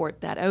can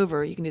port that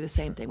over. You can do the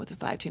same thing with the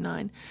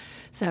 529.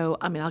 So,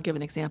 I'll give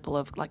an example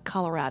of like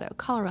Colorado.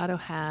 Colorado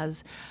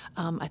has,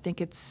 I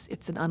think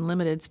it's an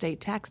unlimited state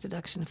tax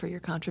deduction for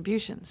your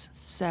contributions.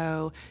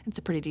 So it's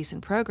a pretty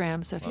decent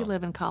program. So if you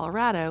live in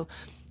Colorado,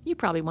 you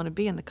probably want to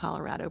be in the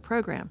Colorado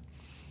program.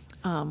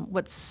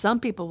 What some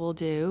people will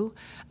do,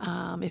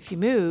 if you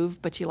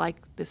move but you like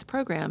this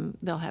program,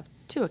 they'll have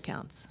 2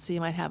 accounts. So you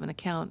might have an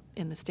account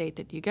in the state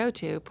that you go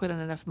to, put in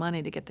enough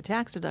money to get the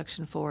tax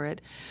deduction for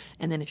it,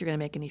 and then if you're going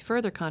to make any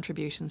further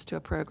contributions to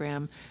a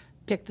program,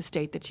 pick the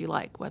state that you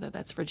like, whether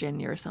that's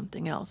Virginia or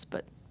something else,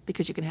 but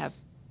because you can have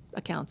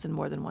accounts in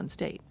more than one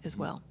state as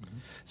well.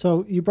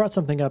 So you brought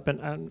something up,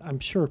 and I'm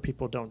sure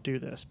people don't do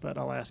this, but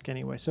I'll ask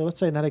anyway. So let's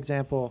say in that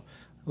example,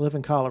 I live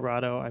in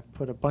Colorado, I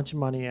put a bunch of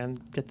money in,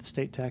 get the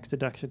state tax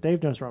deduction.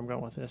 Dave knows where I'm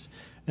going with this.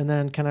 And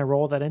then can I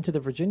roll that into the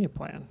Virginia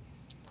plan?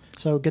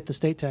 So get the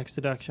state tax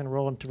deduction,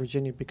 roll into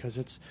Virginia because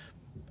it's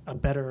a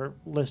better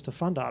list of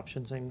fund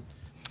options and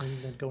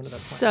then go into that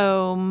plan.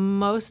 So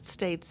most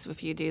states,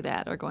 if you do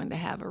that, are going to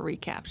have a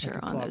recapture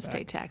on those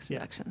state tax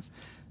deductions.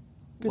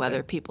 Good Whether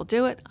thing. people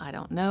do it, I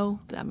don't know.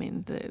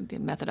 The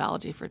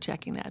methodology for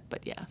checking that,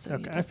 but yeah. So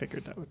Okay, I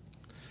figured that would.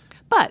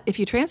 But if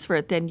you transfer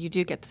it, then you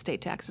do get the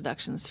state tax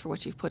deductions for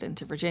what you've put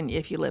into Virginia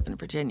if you live in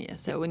Virginia.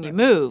 So when you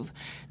move,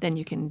 then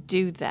you can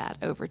do that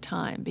over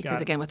time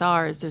because, again, with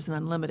ours, there's an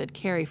unlimited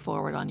carry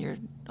forward on your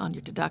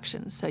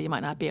deductions. So you might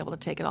not be able to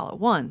take it all at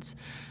once,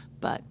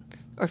 or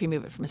if you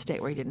move it from a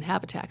state where you didn't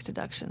have a tax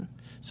deduction.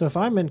 So if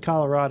I'm in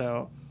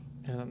Colorado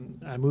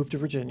and I move to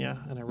Virginia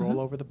and I roll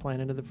over the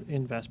plan into the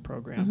Invest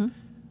program,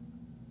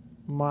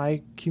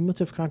 my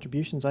cumulative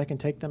contributions, I can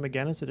take them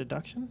again as a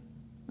deduction?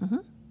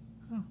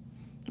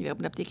 You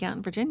opened up the account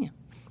in Virginia.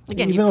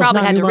 Again, Even you though it's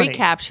probably not had new to money.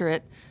 recapture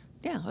it.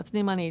 Yeah, it's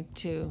new money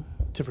to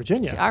to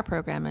Virginia. to our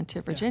program and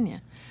to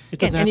Virginia. It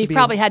doesn't have And to you've be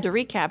probably had to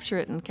recapture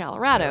it in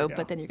Colorado, Yeah.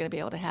 but then you're going to be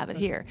able to have it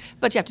here.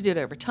 But you have to do it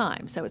over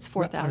time, so it's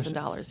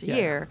 $4,000 a Yeah.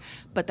 year.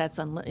 But that's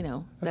that's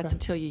Okay.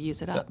 until you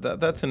use it up.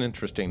 That's an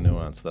interesting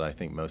nuance that I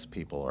think most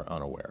people are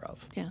unaware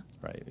of. Yeah.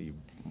 Right. You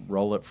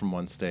roll it from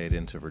one state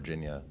into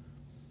Virginia.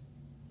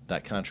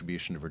 That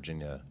contribution to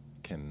Virginia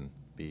can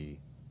be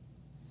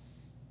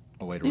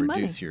a way to big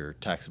money. reduce your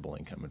taxable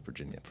income in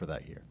Virginia for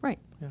that year. Right.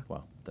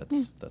 Wow,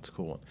 that's a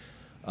cool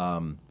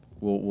one.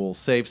 We'll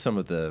save some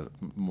of the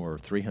more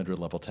 300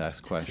 level tax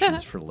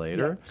questions for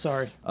later.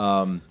 Sorry.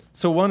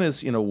 So one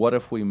is, what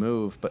if we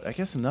move? But I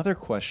guess another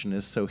question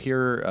is, so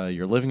here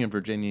you're living in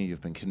Virginia,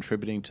 you've been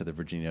contributing to the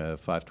Virginia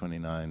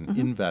 529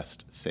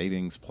 Invest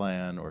Savings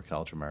Plan or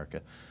College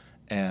America,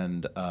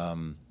 and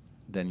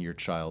then your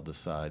child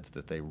decides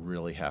that they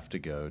really have to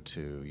go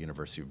to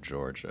University of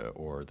Georgia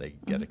or they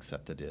get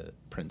accepted at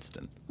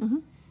Princeton.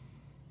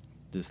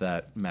 Does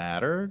that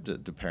matter? Do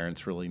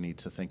parents really need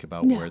to think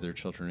about No. where their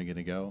children are going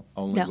to go?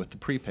 Only No. with the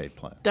prepaid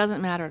plan.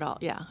 Doesn't matter at all.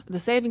 Yeah, the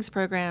savings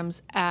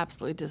programs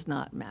absolutely does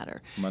not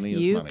matter. Money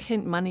is money.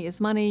 Money is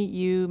money.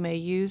 You may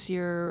use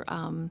your,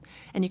 and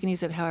you can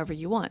use it however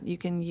you want. You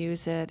can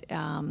use it.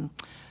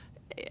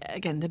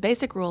 Again, the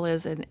basic rule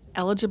is an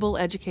eligible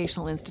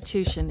educational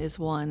institution is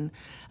one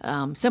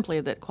simply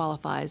that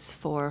qualifies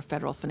for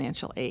federal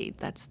financial aid.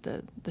 That's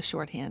the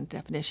shorthand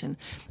definition.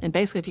 And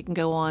basically, if you can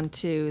go on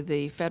to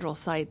the federal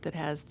site that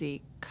has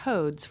the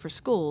codes for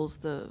schools,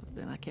 and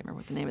I can't remember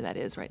what the name of that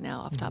is right now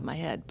off the top of my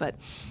head, but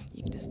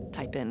you can just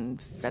type in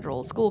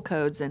federal school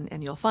codes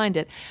and you'll find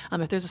it.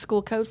 If there's a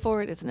school code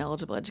for it, it's an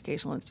eligible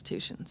educational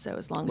institution. So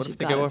as long What as if you've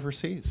they got go it.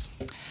 overseas?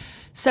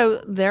 So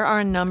there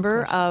are a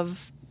number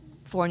of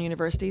foreign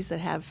universities that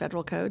have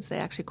federal codes. They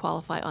actually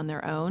qualify on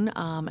their own.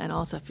 And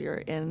also if you're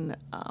in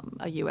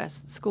a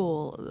U.S.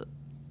 school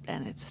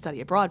and it's a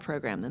study abroad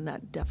program, then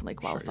that definitely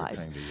you're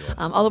qualifies. paying the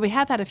US. Although we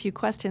have had a few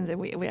questions, and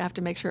we have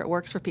to make sure it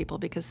works for people,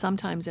 because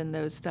sometimes in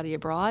those study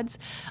abroads,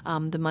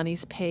 the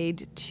money's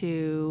paid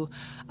to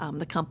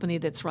the company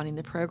that's running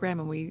the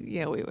program. And we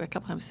a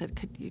couple times said,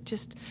 could you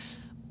just...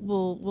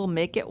 We'll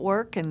make it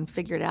work and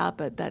figure it out,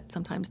 but that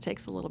sometimes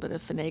takes a little bit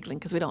of finagling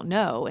because we don't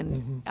know,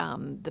 and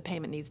the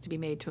payment needs to be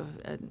made to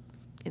an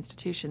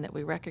institution that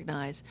we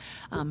recognize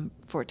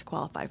for it to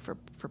qualify for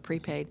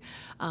prepaid.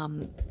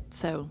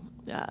 So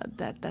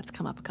that's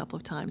come up a couple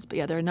of times. But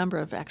yeah, there are a number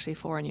of actually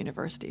foreign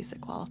universities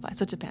that qualify.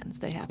 So it depends.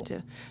 They have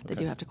to. They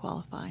do have to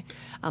qualify.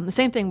 The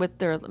same thing with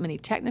there are many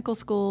technical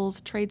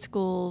schools, trade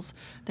schools,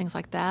 things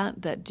like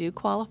that do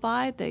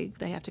qualify. They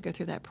have to go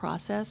through that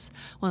process.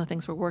 One of the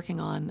things we're working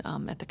on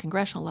at the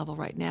congressional level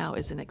right now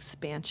is an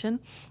expansion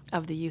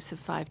of the use of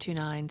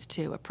 529s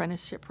to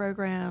apprenticeship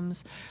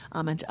programs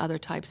and to other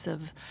types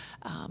of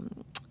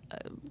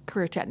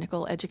career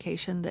technical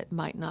education that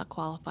might not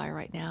qualify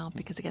right now,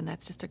 because again,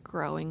 that's just a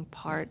growing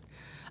part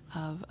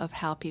of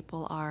how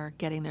people are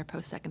getting their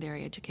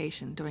post-secondary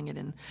education, doing it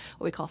in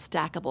what we call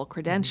stackable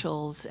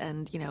credentials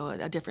and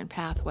a different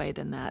pathway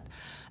than that,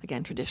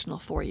 again, traditional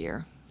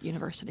 4-year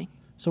university.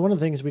 So one of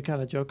the things we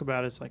kind of joke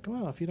about is like,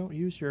 well, if you don't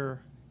use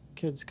your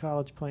kids'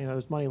 college plan,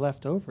 there's money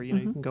left over. You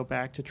can go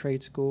back to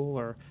trade school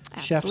or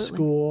chef Absolutely.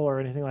 school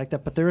or anything like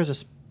that. But there is a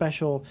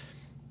special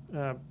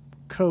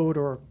code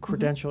or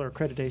credential or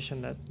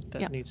accreditation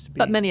that Yep. needs to be.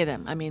 But many of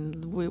them, I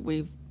mean,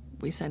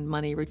 we send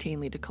money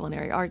routinely to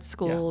culinary arts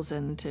schools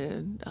and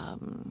to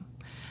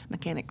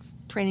mechanics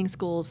training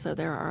schools. So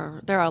there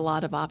are a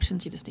lot of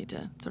options. You just need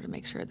to sort of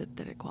make sure that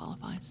it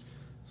qualifies.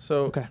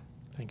 So Okay,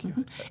 thank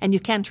you. And you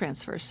can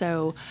transfer.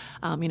 So,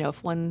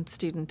 if one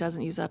student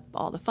doesn't use up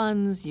all the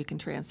funds, you can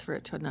transfer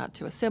it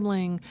to a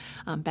sibling,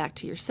 back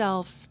to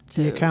yourself.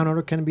 The account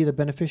owner can be the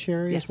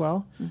beneficiary Yes. as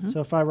well. So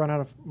if I run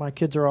out of, my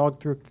kids are all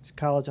through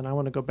college and I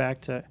want to go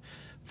back to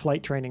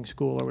flight training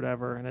school or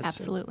whatever, and it's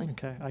Absolutely.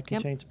 okay, I can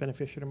Yep. change the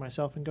beneficiary to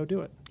myself and go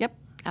do it. Yep,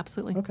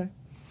 absolutely. Okay,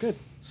 good.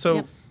 So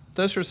Yep.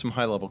 those are some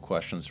high-level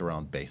questions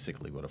around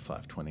basically what a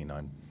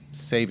 529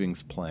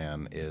 savings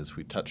plan is.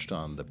 We touched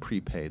on the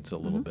prepaids a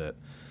little bit.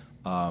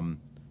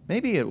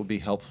 Maybe it would be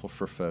helpful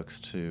for folks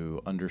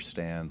to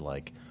understand,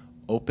 like,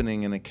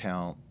 opening an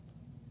account,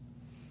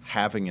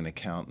 having an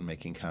account and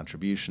making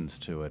contributions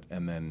to it,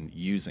 and then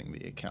using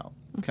the account.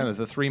 Kind of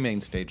the three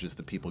main stages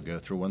that people go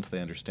through once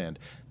they understand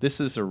this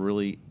is a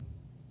really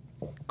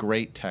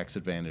great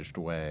tax-advantaged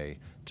way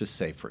to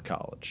save for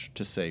college,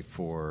 to save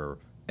for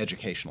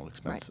educational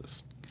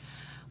expenses.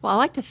 Well, I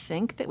like to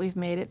think that we've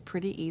made it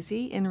pretty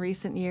easy in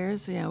recent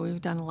years.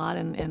 We've done a lot,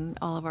 and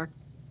all of our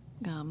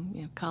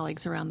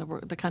colleagues around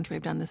the country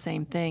have done the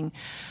same thing.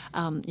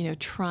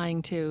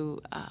 Trying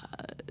to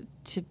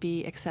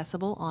be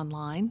accessible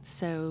online.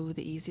 So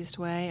the easiest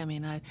way, I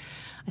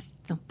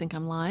think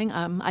I'm lying.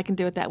 I can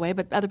do it that way,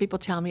 but other people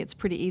tell me it's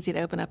pretty easy to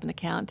open up an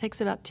account. It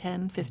takes about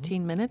 10,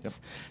 15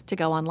 minutes to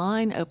go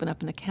online, open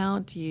up an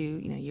account.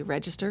 You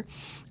register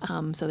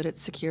so that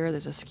it's secure.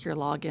 There's a secure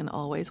login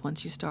always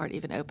once you start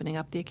even opening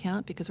up the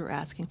account, because we're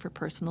asking for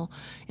personal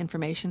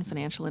information,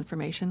 financial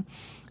information,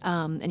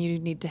 and you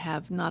need to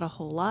have not a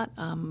whole lot.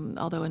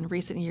 Although in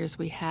recent years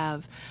we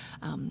have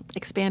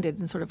expanded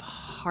and sort of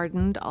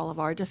hardened all of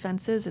our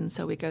defenses, and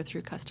so we go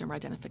through customer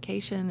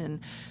identification, and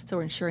so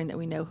we're ensuring that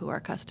we know who our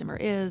customer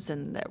is,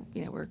 and that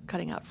we're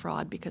cutting out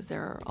fraud, because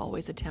there are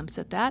always attempts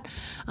at that.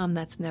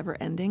 That's never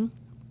ending.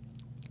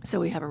 So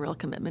we have a real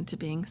commitment to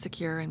being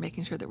secure and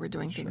making sure that we're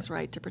doing things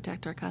right to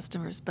protect our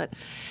customers. But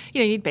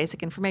you need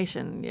basic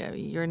information: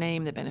 your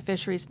name, the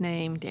beneficiary's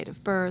name, date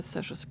of birth,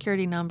 social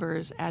security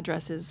numbers,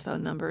 addresses,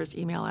 phone numbers,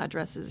 email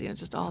addresses.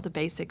 Just all the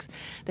basics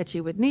that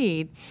you would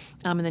need.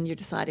 And then you're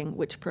deciding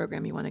which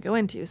program you want to go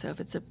into. So if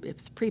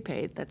it's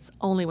prepaid, that's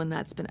only when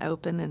that's been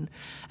open. And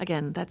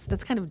again,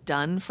 that's kind of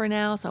done for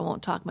now. So I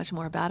won't talk much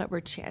more about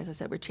it. As I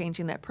said, we're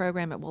changing that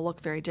program. It will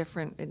look very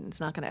different, and it's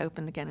not going to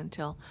open again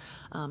until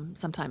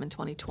sometime in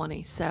 2020.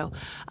 So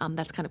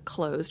that's kind of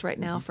closed right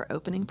now for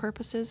opening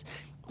purposes.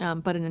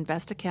 But an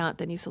Invest account,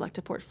 then you select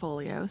a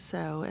portfolio.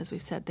 So as we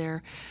said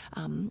there,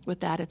 with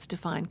that, it's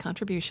defined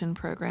contribution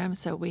program.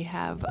 So we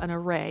have an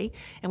array,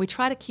 and we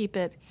try to keep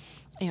it,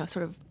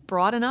 sort of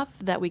broad enough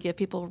that we give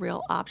people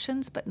real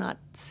options, but not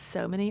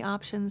so many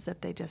options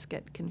that they just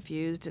get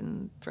confused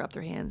and throw up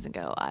their hands and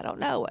go, I don't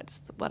know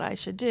what I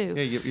should do.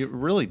 Yeah, you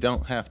really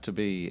don't have to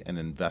be an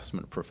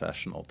investment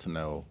professional to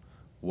know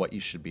what you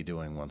should be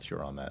doing once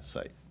you're on that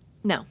site.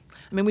 No.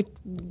 I mean,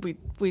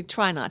 we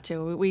try not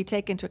to. We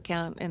take into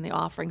account in the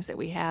offerings that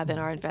we have in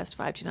our Invest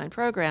 529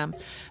 program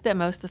that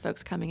most of the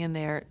folks coming in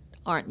there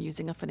aren't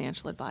using a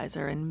financial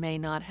advisor and may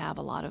not have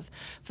a lot of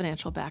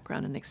financial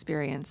background and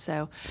experience.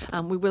 So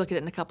we look at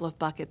it in a couple of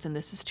buckets, and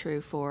this is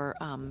true for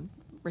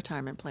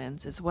retirement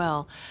plans as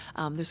well.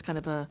 There's kind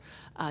of a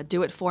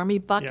do-it-for-me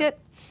bucket.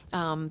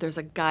 There's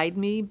a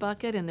guide-me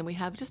bucket, and then we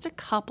have just a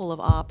couple of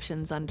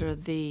options under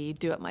the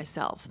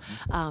do-it-myself.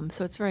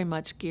 So it's very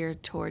much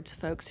geared towards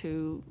folks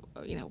who,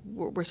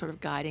 we're sort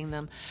of guiding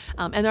them.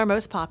 And our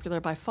most popular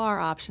by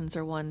far options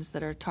are ones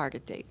that are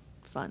target date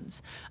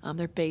funds.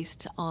 They're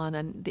based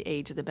on the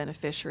age of the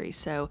beneficiary.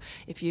 So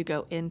if you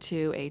go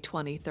into a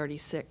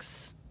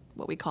 2036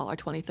 what we call our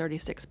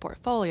 2036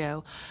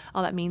 portfolio,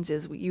 all that means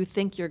is you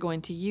think you're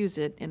going to use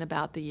it in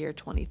about the year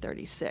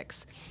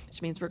 2036,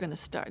 which means we're going to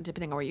start,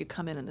 depending on where you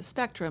come in the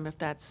spectrum, I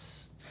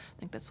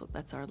think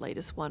that's our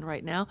latest one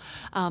right now,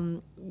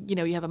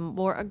 you have a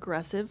more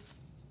aggressive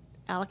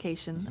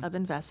allocation of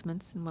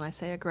investments. And when I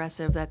say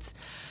aggressive, it's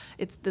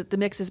the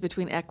mix is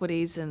between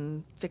equities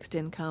and fixed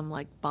income,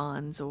 like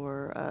bonds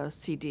or a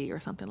CD or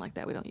something like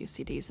that. We don't use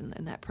CDs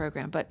in that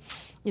program, but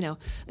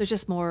there's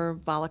just more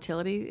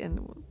volatility,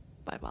 and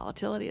by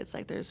volatility, it's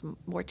like there's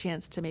more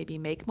chance to maybe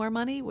make more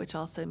money, which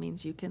also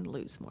means you can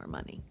lose more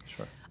money.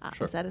 Sure.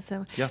 Is that a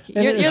sim? Yeah.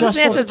 You're the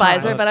financial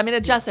advisor, but it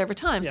adjusts over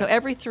time. Yeah. So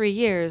every 3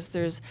 years,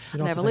 there's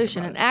an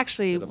evolution. And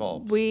actually, It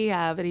evolves.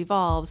 it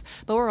evolves,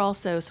 but we're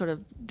also sort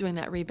of doing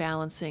that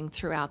rebalancing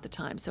throughout the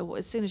time. So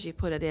as soon as you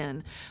put it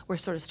in, we're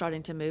sort of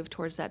starting to move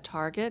towards that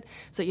target.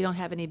 So you don't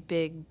have any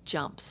big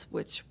jumps,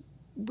 which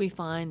we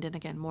find, and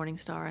again,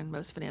 Morningstar and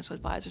most financial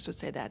advisors would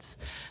say that's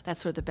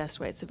sort of the best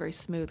way. It's a very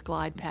smooth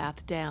glide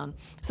path down,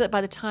 so that by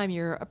the time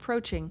you're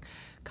approaching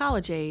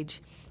college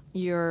age,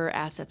 your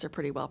assets are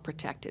pretty well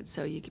protected.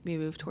 So you can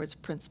move towards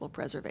principal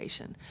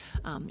preservation.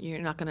 You're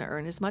not going to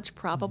earn as much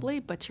probably,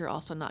 but you're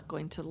also not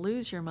going to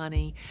lose your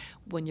money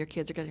when your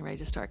kids are getting ready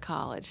to start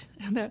college.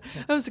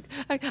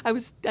 I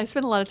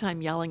spent a lot of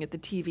time yelling at the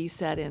TV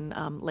set in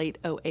late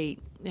 2008,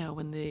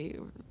 when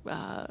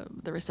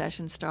the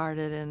recession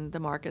started and the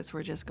markets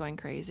were just going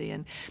crazy.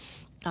 And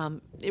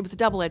it was a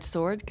double-edged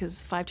sword,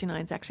 because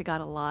 529's actually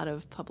got a lot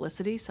of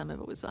publicity. Some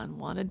of it was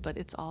unwanted, but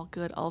it's all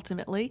good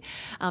ultimately,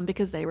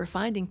 because they were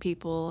finding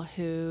people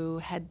who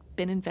had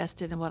been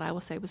invested in what I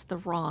will say was the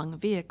wrong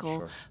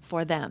vehicle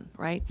for them,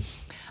 right?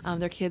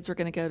 Their kids were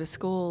going to go to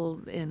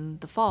school in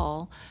the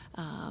fall,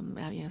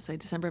 say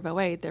December of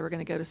 2008, they were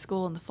going to go to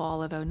school in the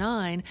fall of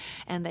 2009,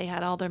 and they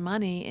had all their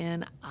money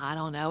in, I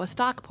don't know, a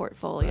stock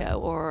portfolio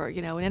or,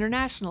 an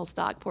international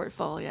stock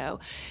portfolio.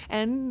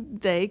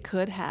 And they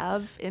could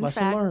have, in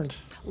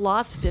fact,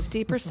 lost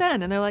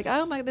 50%. And they're like,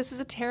 oh my, this is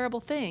a terrible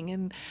thing.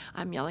 And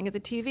I'm yelling at the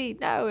TV,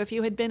 no, if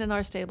you had been in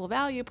our stable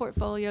value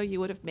portfolio, you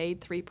would have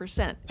made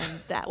 3%. And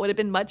that would have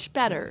been much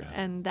better.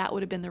 And that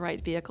would have been the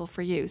right vehicle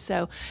for you.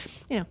 So,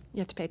 you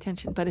have to pay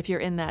attention. But if you're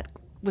in that,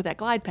 with that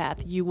glide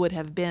path, you would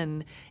have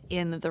been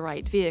in the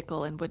right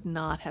vehicle and would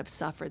not have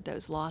suffered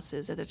those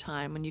losses at a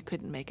time when you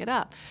couldn't make it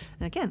up.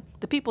 And again,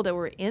 the people that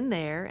were in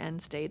there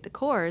and stayed the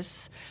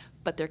course,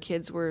 but their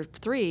kids were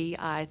 3,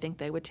 I think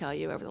they would tell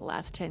you over the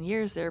last 10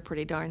 years they're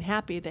pretty darn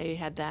happy they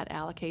had that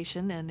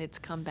allocation, and it's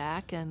come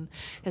back and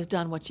has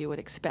done what you would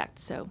expect.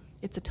 So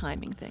it's a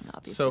timing thing,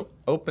 obviously. So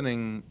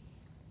opening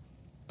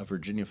a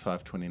Virginia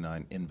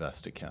 529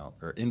 Invest account,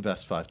 or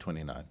Invest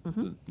 529,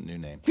 the new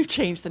name. We've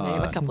changed the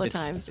name a couple of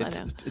It's- times. It's,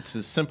 I know. it's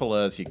as simple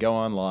as you go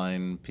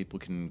online, people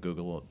can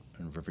Google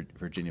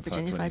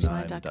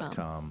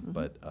Virginia529.com,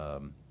 but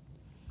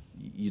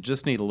you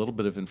just need a little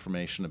bit of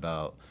information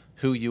about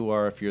who you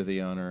are if you're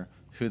the owner,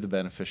 who the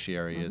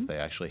beneficiary is. They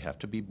actually have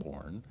to be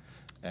born,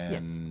 and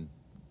Yes.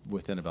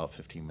 within about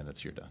 15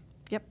 minutes you're done.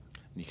 Yep.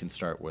 You can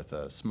start with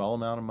a small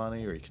amount of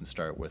money, or you can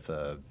start with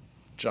a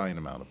giant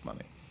amount of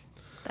money.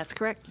 That's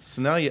correct.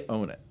 So now you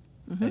own it,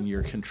 and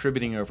you're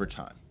contributing over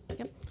time.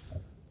 Yep.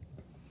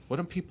 What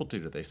do people do?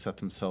 Do they set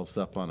themselves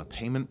up on a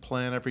payment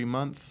plan every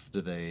month?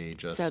 Do they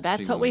just So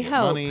that's see what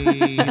when we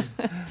they get hope.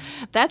 money?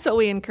 That's what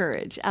we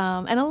encourage,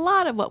 and a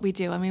lot of what we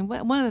do. I mean,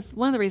 one of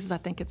the reasons I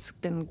think it's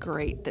been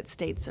great that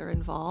states are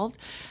involved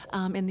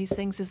in these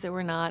things is that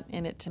we're not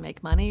in it to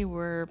make money.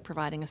 We're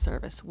providing a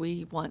service.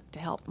 We want to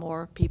help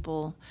more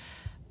people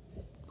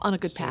on a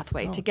good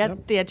pathway to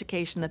get the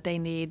education that they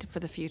need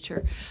for the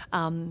future,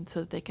 so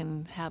that they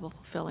can have a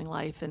fulfilling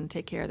life and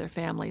take care of their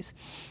families.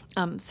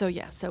 So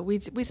we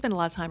spend a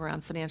lot of time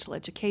around financial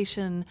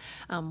education.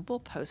 We'll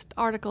post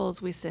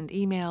articles, we send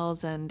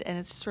emails, and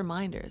it's just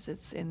reminders.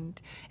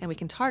 And we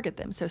can target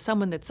them. So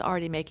someone that's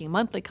already making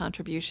monthly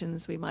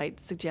contributions, we might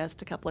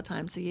suggest a couple of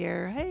times a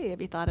year, hey, have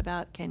you thought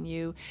about, can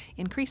you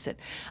increase it?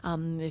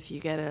 If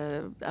you get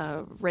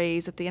a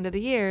raise at the end of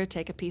the year,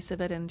 take a piece of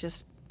it and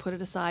just put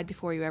it aside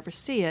before you ever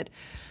see it.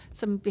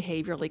 Some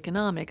behavioral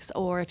economics.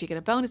 Or if you get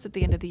a bonus at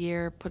the end of the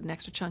year, put an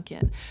extra chunk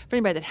in. For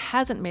anybody that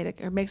hasn't made it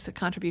or makes a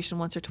contribution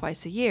once or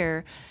twice a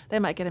year, they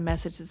might get a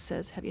message that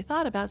says, have you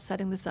thought about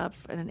setting this up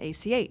in an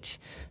ACH?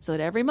 So that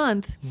every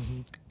month,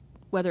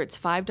 whether it's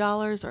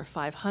 $5 or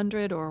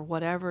 $500 or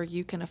whatever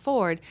you can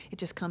afford, it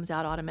just comes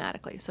out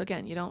automatically. So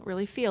again, you don't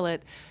really feel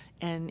it,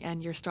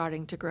 and you're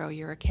starting to grow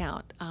your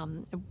account.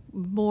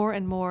 More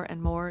and more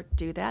and more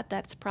do that.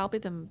 That's probably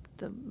the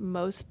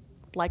most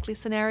likely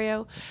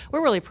scenario.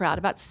 We're really proud.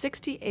 About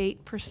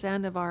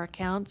 68% of our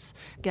accounts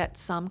get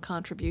some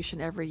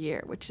contribution every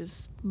year, which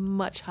is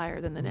much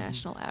higher than the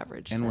national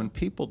average. And So when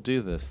people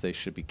do this, they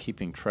should be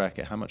keeping track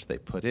of how much they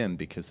put in,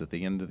 because at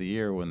the end of the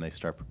year, when they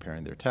start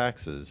preparing their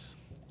taxes,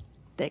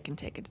 they can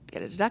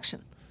get a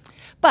deduction.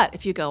 But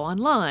if you go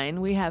online,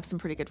 we have some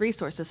pretty good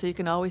resources, so you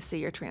can always see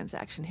your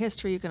transaction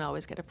history. You can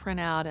always get a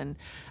printout,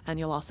 and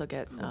you'll also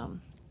get a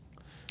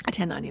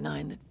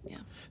 1099.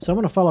 So I'm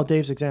going to follow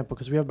Dave's example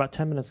because we have about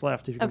 10 minutes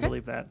left, if you can Okay.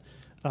 believe that.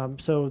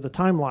 So the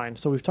timeline.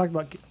 So we've talked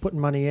about putting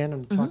money in,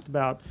 and talked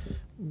about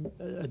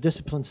a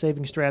disciplined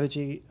saving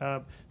strategy.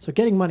 So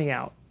getting money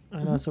out.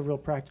 I know it's a real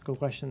practical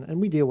question,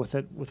 and we deal with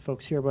it with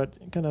folks here.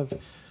 But kind of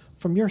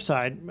from your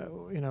side,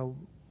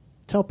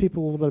 tell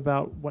people a little bit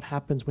about what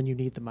happens when you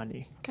need the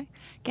money. Okay.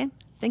 Again,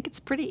 I think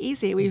it's pretty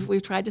easy.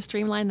 We've tried to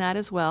streamline that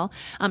as well.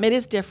 It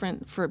is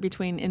different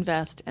between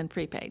Invest and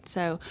prepaid.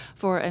 So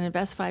for an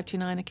Invest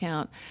 529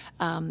 account,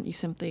 you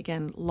simply,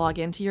 again, log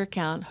into your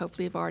account.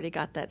 Hopefully you've already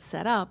got that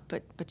set up,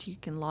 but you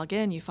can log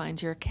in, you find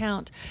your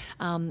account,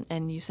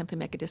 and you simply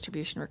make a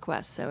distribution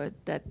request. So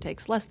that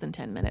takes less than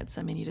 10 minutes.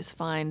 I mean, you just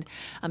find,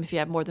 if you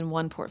have more than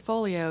one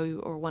portfolio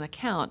or one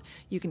account,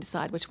 you can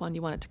decide which one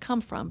you want it to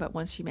come from. But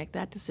once you make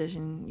that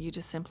decision, you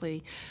just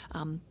simply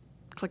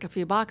click a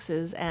few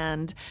boxes,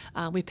 and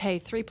we pay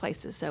 3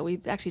 places. So we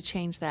actually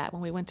changed that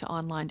when we went to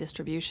online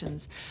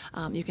distributions.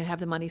 You can have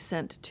the money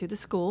sent to the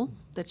school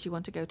that you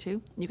want to go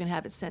to. You can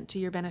have it sent to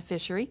your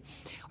beneficiary,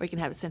 or you can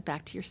have it sent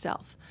back to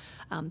yourself.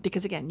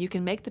 Because again, you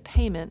can make the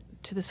payment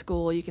to the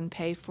school. You can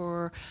pay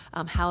for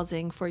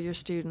housing for your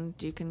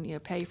student. You can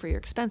pay for your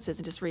expenses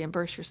and just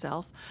reimburse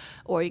yourself,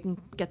 or you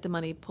can get the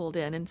money pulled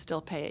in and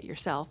still pay it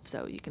yourself.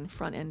 So you can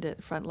front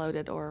load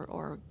it,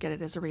 or get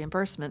it as a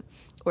reimbursement,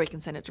 or you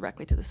can send it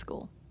directly to the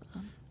school.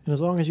 And as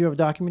long as you have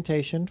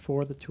documentation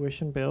for the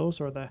tuition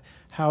bills or the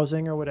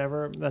housing or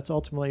whatever, that's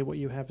ultimately what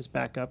you have as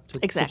backup to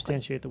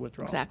substantiate the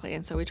withdrawal. Exactly.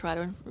 And so we try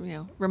to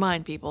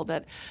remind people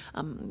that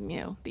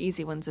the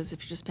easy ones is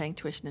if you're just paying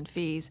tuition and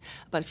fees.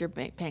 But if you're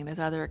paying those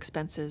other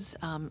expenses,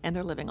 and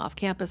they're living off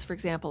campus, for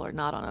example, or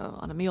not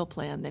on a meal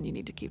plan, then you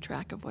need to keep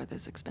track of what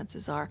those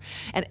expenses are.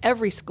 And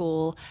every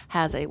school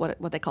has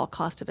what they call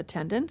cost of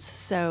attendance.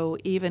 So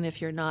even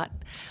if you're not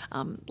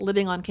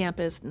living on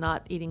campus,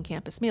 not eating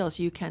campus meals,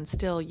 you can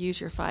still use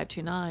your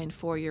 529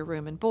 for your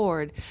room and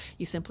board.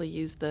 You simply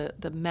use the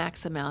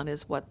max amount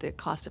is what the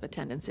cost of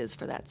attendance is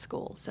for that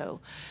school.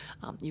 So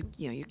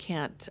you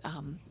can't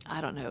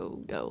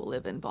go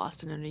live in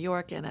Boston or New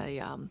York in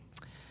a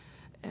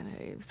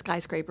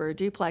skyscraper or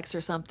duplex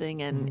or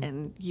something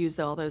and use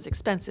all those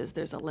expenses.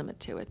 There's a limit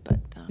to it, but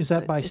is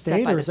that by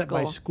state or is that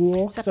by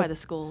school? Set by the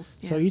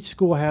schools. So each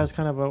school has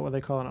kind of what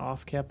they call an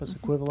off-campus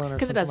equivalent, or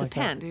because it does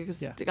something like depend.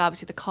 that. Because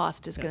obviously the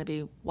cost is going to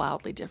be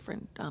wildly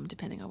different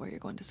depending on where you're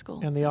going to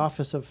school. And the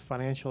Office of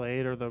Financial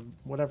Aid or the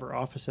whatever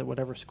office at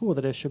whatever school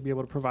that is should be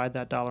able to provide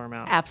that dollar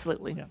amount.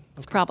 Absolutely, Yeah,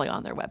 it's okay. probably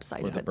on their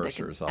website. Or the but they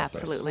can bursar's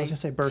office. absolutely I was going to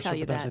say bursar, tell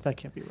you but that. that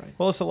can't be right.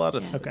 well, it's a lot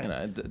of,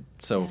 Okay.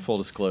 so full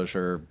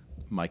disclosure,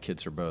 my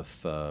kids are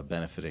both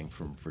benefiting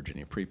from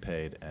Virginia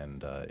Prepaid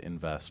and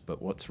Invest,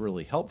 but what's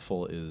really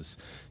helpful is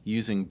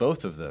using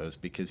both of those,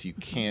 because you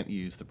can't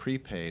use the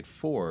prepaid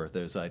for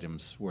those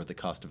items where the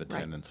cost of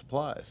attendance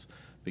applies,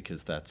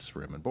 because that's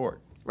room and board.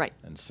 Right.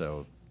 And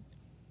so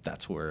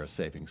that's where a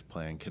savings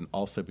plan can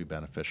also be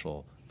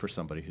beneficial for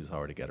somebody who's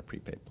already got a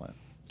prepaid plan.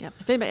 Yeah.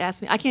 If anybody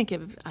asks me,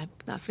 I'm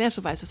not a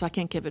financial advisor, so I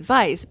can't give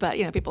advice. But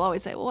people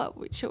always say, "Well,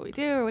 what should we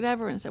do?" or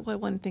whatever. And I say, "Well,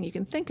 one thing you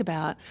can think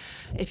about,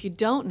 if you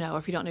don't know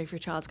if your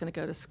child's going to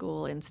go to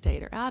school in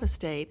state or out of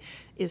state,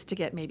 is to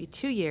get maybe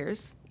 2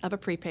 years of a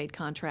prepaid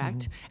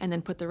contract, and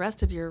then put the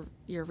rest of your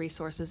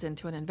resources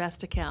into an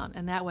invest account.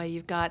 And that way,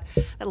 you've got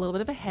a little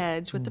bit of a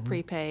hedge with the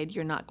prepaid.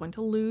 You're not going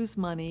to lose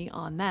money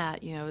on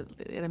that.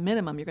 At a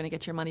minimum, you're going to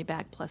get your money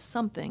back plus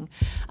something,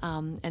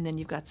 and then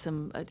you've got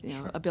some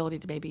ability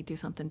to maybe do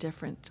something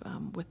different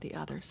with the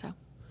other."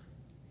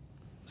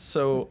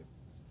 So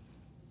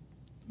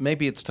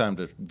maybe it's time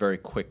to very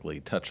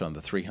quickly touch on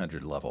the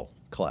 300 level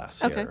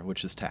class here, Okay.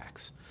 which is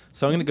tax.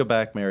 So I'm going to go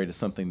back, Mary, to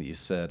something that you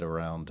said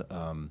around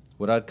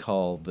what I'd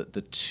call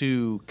the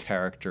two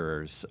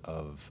characters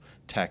of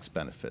tax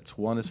benefits.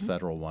 One is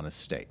federal, one is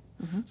state.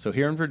 So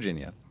here in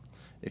Virginia,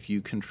 if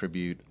you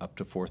contribute up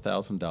to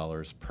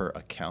 $4,000 per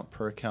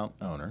account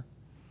owner,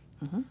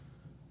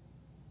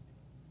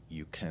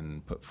 you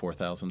can put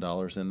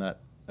 $4,000 in that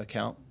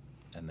account,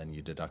 and then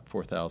you deduct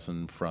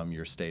 $4,000 from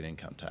your state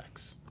income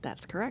tax,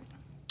 That's correct.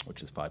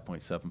 which is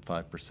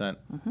 5.75%.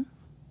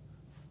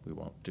 We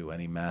won't do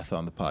any math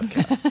on the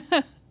podcast.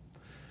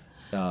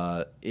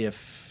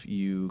 If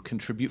you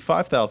contribute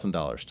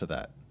 $5,000 to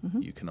that,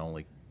 you can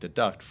only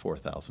deduct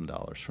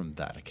 $4,000 from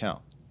that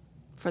account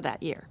For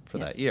that year. for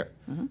Yes. that year.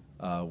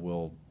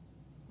 We'll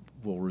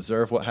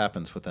reserve what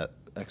happens with that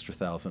extra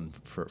 $1,000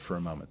 for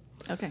a moment.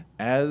 Okay.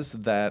 As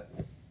that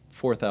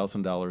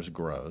 $4,000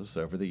 grows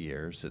over the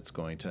years, it's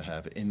going to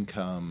have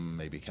income,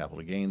 maybe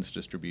capital gains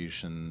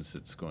distributions.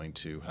 It's going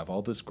to have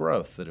all this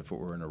growth that if it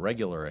were in a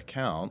regular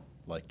account,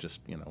 like just,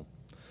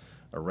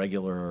 a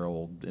regular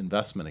old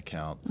investment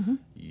account,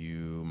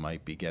 you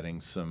might be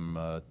getting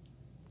some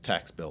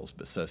tax bills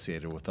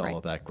associated with all Right.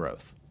 of that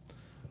growth,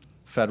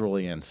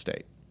 federally and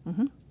state.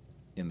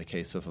 In the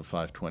case of a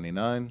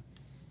 529,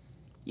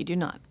 You do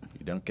not.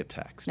 you don't get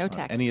taxed No on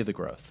any taxes. of the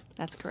growth.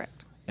 That's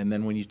correct. And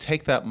then when you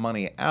take that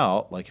money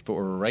out, like if it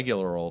were a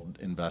regular old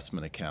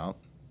investment account,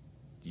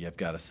 you've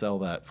got to sell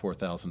that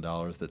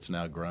 $4,000 that's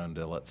now grown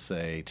to, let's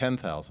say,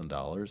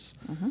 $10,000,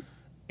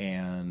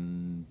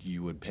 and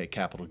you would pay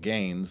capital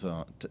gains,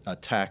 a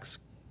tax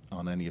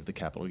on any of the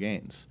capital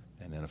gains.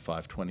 And in a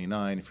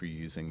 529, if you're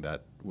using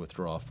that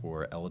withdrawal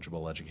for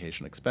eligible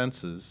education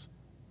expenses,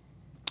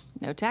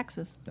 No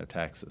taxes. no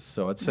taxes.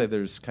 So I'd say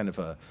there's kind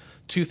of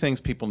two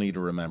things people need to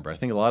remember. I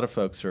think a lot of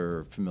folks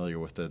are familiar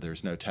with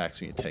there's no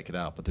tax when you take it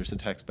out, but there's a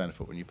tax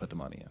benefit when you put the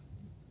money in.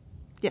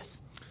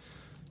 Yes.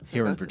 For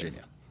Here in both of these.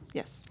 Virginia.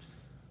 Yes.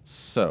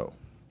 So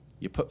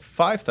you put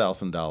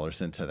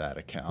 $5,000 into that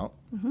account.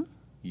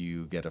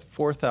 You get a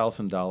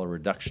 $4,000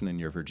 reduction in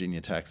your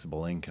Virginia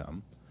taxable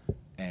income,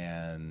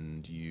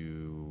 and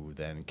you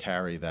then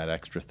carry that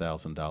extra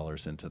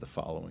 $1,000 into the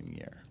following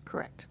year.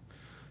 Correct.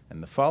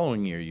 And the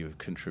following year, you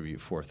contribute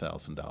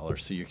 $4,000.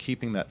 So you're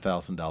keeping that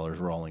 $1,000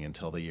 rolling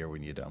until the year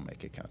when you don't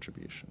make a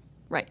contribution.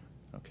 Right.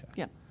 Okay.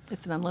 Yeah.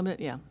 It's an unlimited.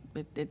 Yeah.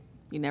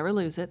 You never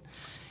lose it.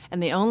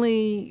 And the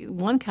only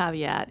one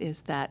caveat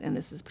is that, and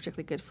this is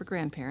particularly good for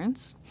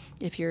grandparents,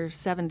 if you're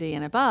 70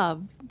 and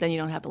above, then you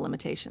don't have the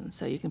limitation.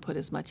 So you can put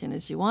as much in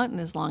as you want,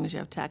 and as long as you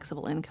have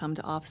taxable income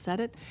to offset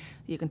it,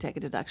 you can take a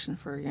deduction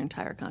for your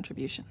entire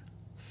contribution.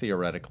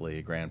 Theoretically,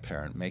 a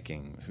grandparent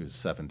who's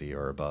 70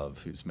 or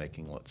above, who's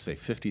making, let's say,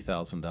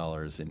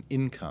 $50,000 in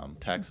income,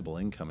 taxable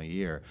income a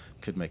year,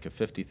 could make a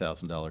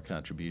 $50,000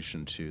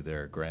 contribution to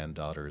their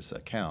granddaughter's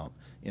account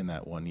in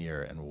that 1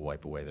 year and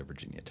wipe away their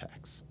Virginia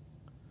tax.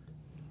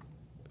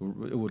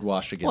 It would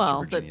wash against your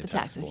Virginia the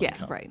taxable taxes,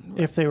 income. yeah, right.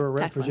 If they were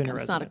Taxable Virginia income,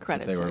 it's not a residents.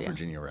 credit. If they were so, a yeah.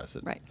 Virginia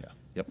resident. Right.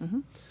 Yeah.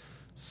 Yep.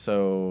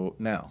 So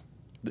now,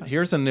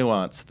 here's a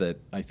nuance that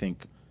I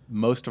think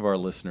most of our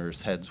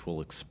listeners' heads will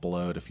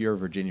explode. If you're a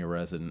Virginia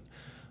resident,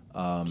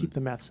 Keep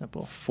the math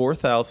simple.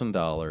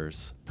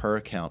 $4,000 per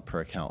account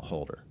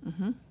holder,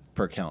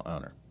 per account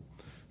owner.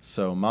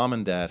 So mom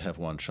and dad have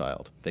one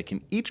child. They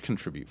can each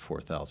contribute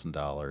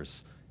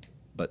 $4,000,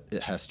 but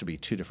it has to be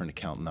two different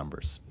account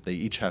numbers. They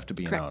each have to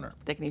be Correct. an owner.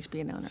 They can each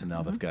be an owner. So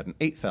now they've got an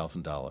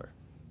 $8,000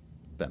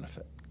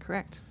 benefit.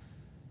 Correct.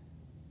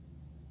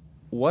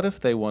 What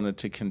if they wanted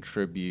to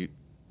contribute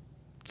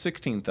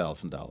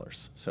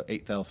 $16,000, so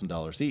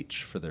 $8,000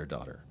 each for their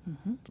daughter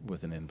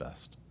with an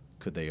invest?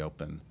 Could they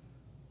open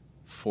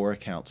 4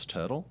 accounts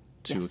total,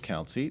 2 Yes.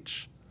 accounts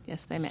each?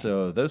 Yes, they may.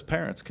 So those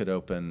parents could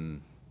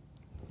open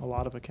A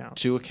lot of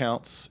accounts. 2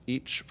 accounts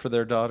each for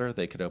their daughter.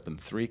 They could open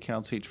 3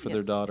 accounts each for their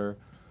Yes. daughter,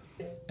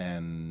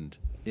 and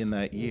in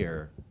that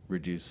year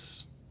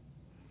reduce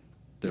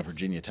their Yes.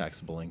 Virginia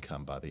taxable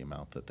income by the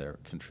amount that they're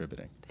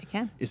contributing. They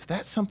can. Is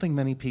that something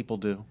many people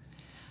do?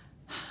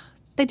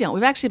 They don't.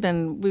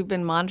 We've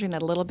been monitoring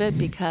that a little bit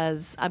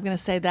because I'm going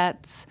to say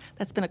that's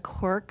been a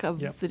quirk of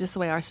just the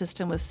way our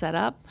system was set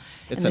up.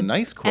 It's a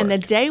nice quirk. And the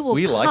day will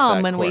We like come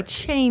that when we quirk.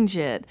 change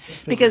it.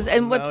 Because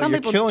what No, some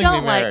you're people killing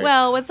don't me, like,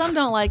 Mary. what some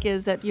don't like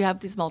is that you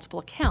have these multiple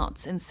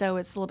accounts, and so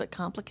it's a little bit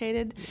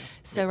complicated.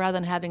 So rather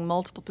than having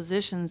multiple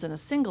positions in a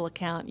single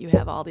account, you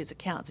have all these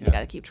accounts, and you got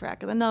to keep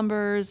track of the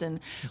numbers. And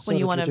So when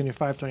you does want to Virginia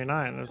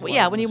 529. There's a lot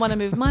yeah, of when you want to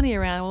move money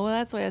around, well,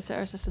 that's the way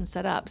our system's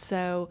set up.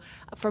 So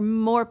for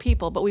more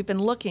people, but we've been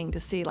looking to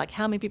see like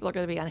how many people are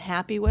going to be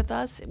unhappy with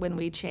us when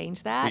we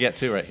change that. We get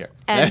two right here.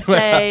 And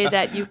say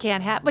that you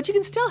can't have, but you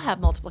can still have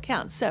multiple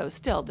accounts. So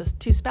still, this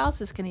two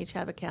spouses can each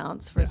have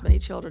accounts for as many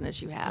children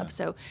as you have.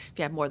 So if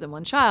you have more than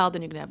one child,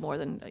 then you can have more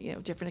than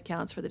different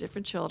accounts for the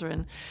different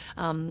children.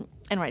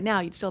 And right now,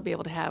 you'd still be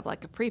able to have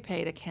like a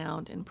prepaid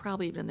account, and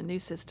probably even in the new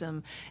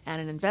system,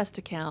 and an Invest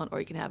account, or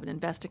you can have an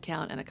Invest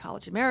account and a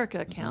College America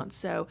account.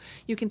 So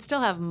you can still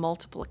have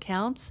multiple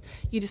accounts.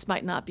 You just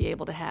might not be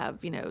able to have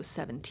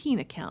 17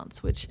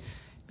 accounts, which.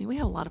 I mean, we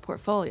have a lot of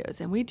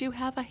portfolios, and we do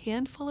have a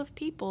handful of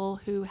people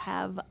who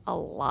have a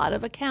lot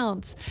of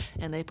accounts,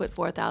 and they put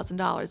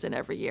 $4,000 in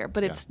every year.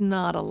 But it's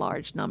not a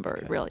large number;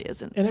 it really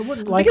isn't. And it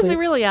wouldn't because likely-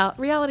 the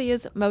reality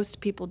is most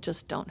people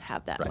just don't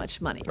have that much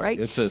money, right?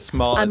 It's a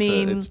small.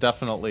 It's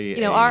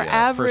definitely our a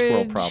average first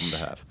world problem to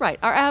have. Right,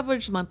 our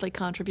average monthly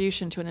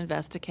contribution to an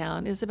Invest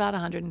account is about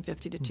 $150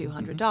 to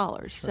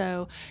 $200.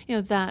 So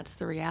that's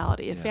the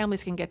reality. If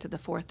families can get to the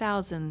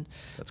 $4,000,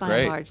 That's by great.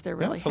 and large, they're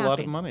really That's happy. a lot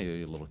of money,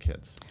 you little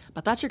kids.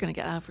 But I thought you're going to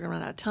get out if we're going to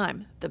run out of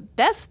time. The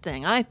best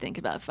thing I think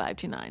about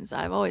 529s,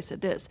 I've always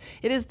said this,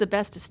 it is the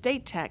best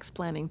estate tax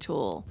planning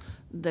tool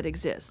that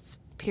exists.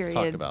 Period.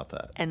 Let's talk about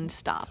that. And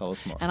stop. Tell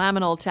us more. And I'm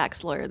an old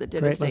tax lawyer that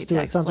did Great, estate let's do it.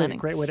 tax Sounds planning. like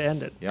a great way to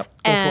end it. Yep.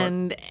 Go for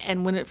it.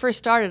 And when it first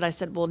started, I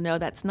said, well, no,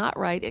 that's not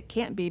right. It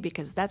can't be,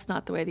 because that's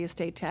not the way the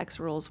estate tax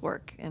rules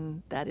work.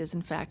 And that is,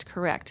 in fact,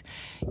 correct.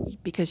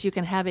 Because you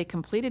can have a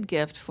completed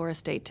gift for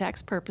estate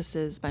tax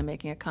purposes by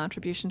making a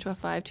contribution to a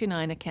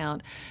 529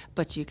 account,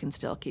 but you can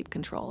still keep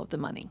control of the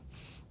money.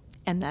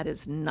 And that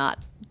is not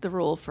the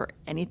rule for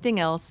anything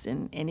else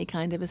in any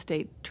kind of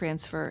estate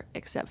transfer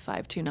except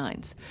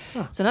 529s.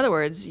 So in other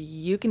words,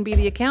 you can be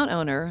the account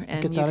owner,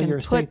 and Gets you out of can your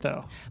put estate,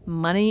 though.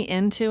 money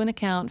into an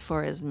account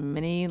for as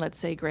many, let's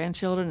say,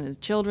 grandchildren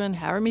and children,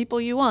 however many people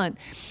you want.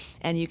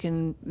 And you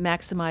can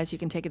maximize, you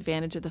can take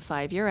advantage of the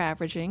 5-year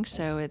averaging.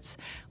 So it's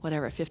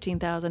whatever,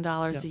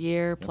 $15,000 a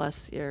year,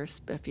 plus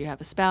if you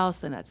have a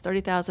spouse, then that's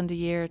 $30,000 a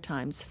year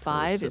times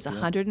 5 is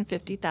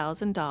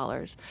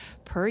 $150,000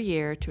 per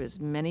year to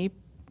as many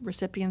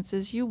recipients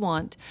as you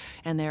want.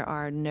 And there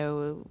are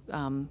no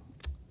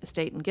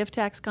estate and gift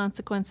tax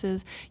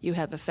consequences. You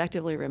have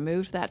effectively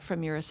removed that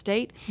from your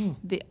estate.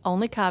 The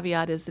only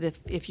caveat is that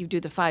if you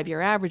do the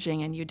 5-year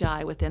averaging and you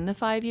die within the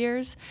 5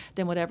 years,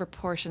 then whatever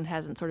portion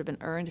hasn't sort of been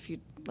earned, if you,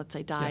 let's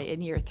say, die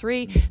in year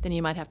 3, then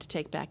you might have to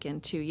take back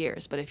in 2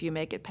 years. But if you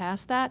make it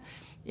past that,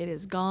 it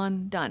is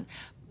gone, done.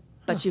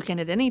 But you can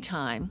at any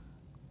time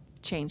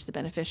change the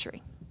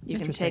beneficiary. You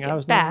can Interesting. take I it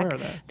was not back. aware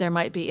of that. There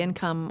might be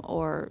income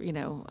or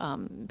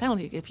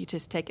penalty if you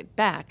just take it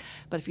back.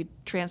 But if you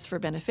transfer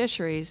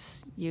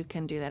beneficiaries, you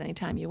can do that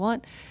anytime you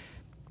want,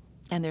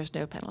 and there's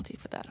no penalty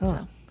for that.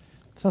 So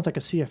Sounds like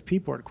a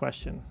CFP board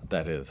question.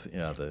 That is,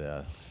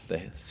 the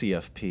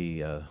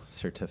CFP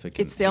certificate.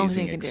 it's the only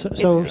thing you can do. So-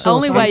 It's so the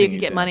only if way I'm- you can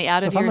get money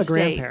out so of if I'm your a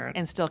estate grandparent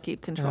and still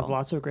keep and I have control.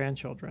 lots of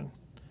grandchildren,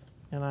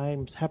 and I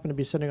happen to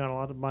be sitting on a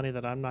lot of money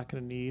that I'm not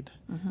going to need,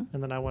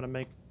 and then I want to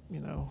make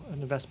an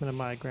investment in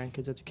my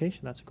grandkids' education.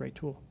 That's a great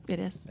tool. It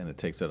is. And it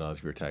takes it out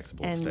of your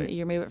taxable And estate.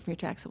 you remove it from your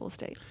taxable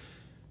estate.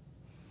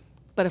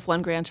 But if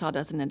one grandchild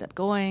doesn't end up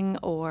going,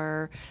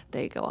 or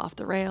they go off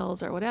the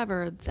rails or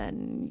whatever,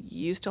 then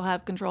you still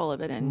have control of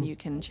it, and you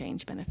can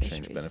change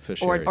beneficiaries.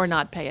 beneficiaries. Or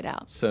not pay it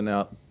out. So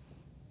now,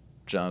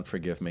 John,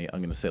 forgive me.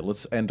 I'm going to say,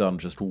 let's end on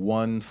just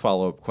one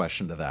follow-up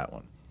question to that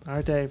one. All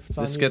right, Dave. It's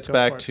on This you. gets Go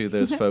back for it. to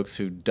those folks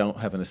who don't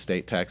have an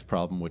estate tax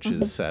problem, which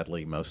is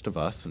sadly most of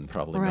us, and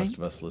probably Right. most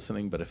of us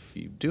listening. But if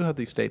you do have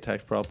the estate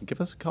tax problem,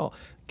 give us a call.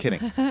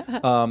 Kidding.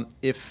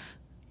 If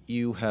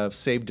you have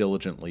saved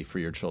diligently for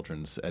your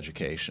children's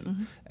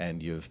education,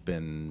 and you've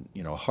been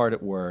hard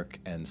at work,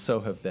 and so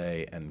have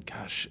they, and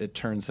gosh, it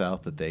turns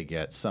out that they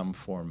get some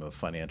form of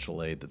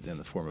financial aid in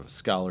the form of a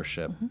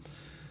scholarship,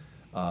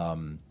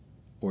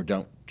 or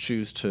don't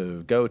choose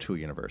to go to a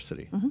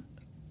university.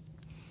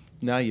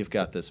 Now you've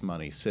got this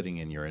money sitting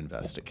in your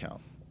Invest account.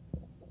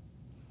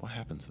 What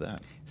happens then?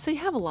 So you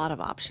have a lot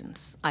of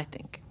options, I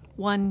think.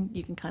 One,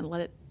 you can kind of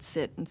let it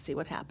sit and see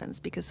what happens,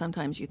 because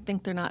sometimes you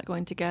think they're not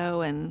going to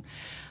go, and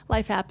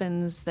life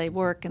happens, they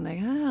work, and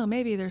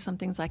maybe there's some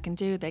things I can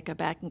do. They go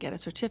back and get a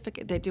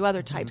certificate. They do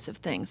other types of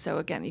things. So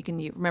again, you can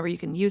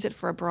use it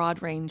for a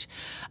broad range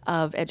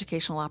of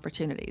educational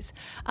opportunities.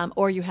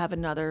 Or you have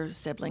another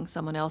sibling,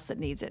 someone else that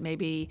needs it.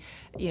 Maybe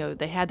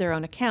they had their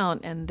own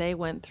account and they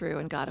went through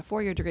and got a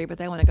 4-year degree, but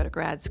they want to go to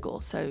grad school.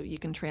 So you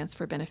can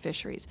transfer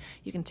beneficiaries.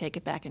 You can take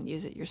it back and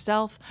use it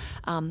yourself.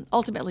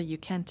 Ultimately, you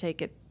can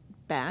take it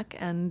back,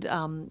 and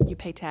you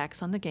pay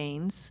tax on the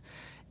gains.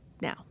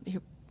 Now,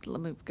 you're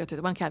let me go through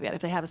the one caveat.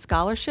 If they have a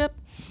scholarship,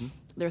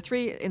 there are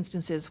 3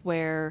 instances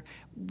where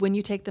when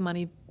you take the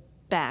money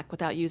back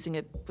without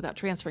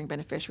transferring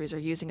beneficiaries or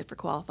using it for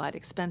qualified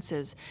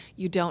expenses,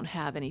 you don't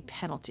have any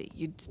penalty.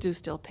 You do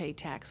still pay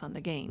tax on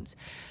the gains.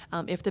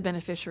 If the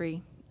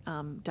beneficiary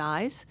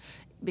dies,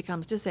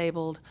 becomes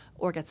disabled,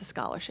 or gets a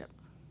scholarship,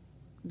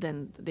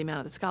 then the amount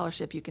of the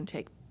scholarship you can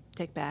take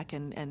back,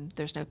 and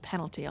there's no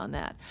penalty on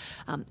that.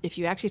 If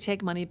you actually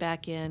take money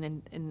back in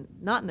and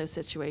not in those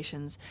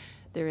situations,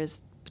 there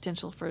is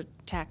potential for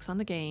tax on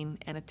the gain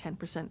and a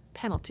 10%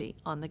 penalty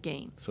on the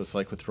gain. So it's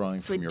like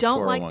withdrawing So from we your don't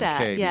 401k like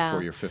that, yeah.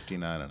 before you're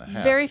 59 and a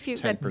half. Very few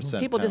 10%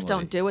 people just don't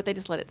penalty. do it. They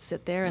just let it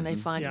sit there and they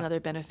find Yeah. another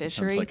It's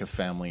beneficiary. like a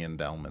family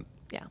endowment.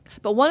 Yeah.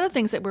 But one of the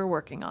things that we're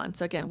working on,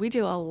 so again, we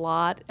do a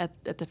lot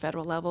at the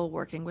federal level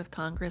working with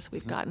Congress.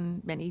 We've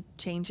gotten many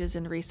changes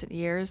in recent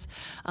years.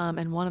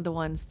 And one of the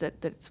ones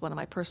that's one of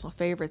my personal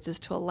favorites is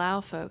to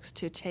allow folks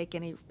to take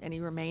any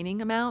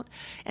remaining amount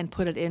and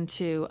put it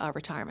into a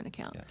retirement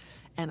account. Yeah.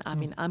 And I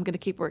mean, I'm going to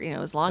keep working.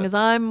 As long as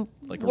I'm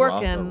like a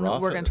working, Roth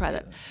we're going to try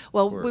that.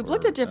 Well, we've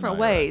looked or at different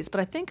an IRA. ways,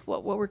 but I think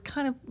what we're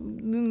kind of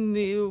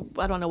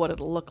I don't know what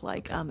it'll look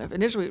like.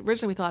 Originally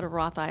we thought of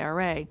Roth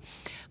IRA,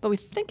 but we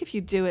think if you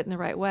do it in the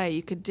right way,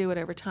 you could do it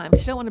over time.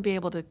 Because you don't want to be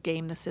able to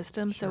game the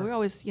system. So we're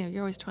always,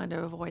 you're always trying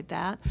to avoid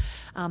that.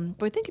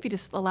 But I think if you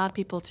just allowed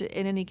people to,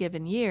 in any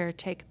given year,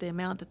 take the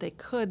amount that they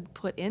could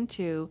put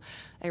into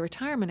a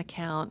retirement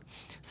account,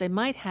 so they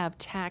might have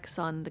tax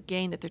on the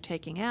gain that they're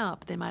taking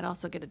out, but they might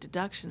also get a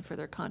deduction for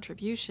their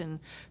contribution,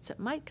 so it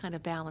might kind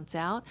of balance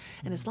out.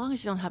 And as long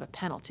as you don't have a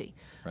penalty.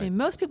 I mean,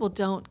 most people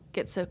don't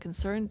get so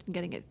concerned in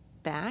getting it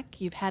back.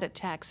 You've had it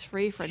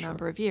tax-free for a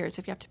number of years.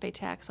 If you have to pay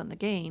tax on the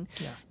gain,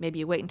 maybe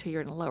you wait until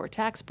you're in a lower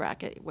tax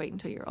bracket, wait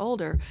until you're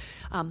older.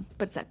 But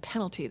it's that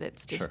penalty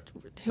that's just,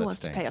 who That wants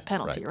to pay a stings.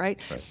 penalty, right?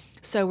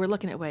 So we're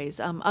looking at ways.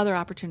 Other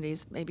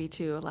opportunities maybe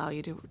to allow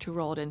you to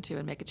roll it into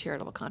and make a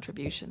charitable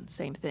contribution.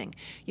 Same thing.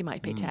 You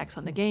might pay tax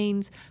on the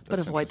gains, but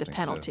That's avoid the interesting, too.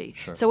 penalty.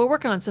 Sure. So we're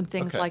working on some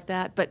things Okay. like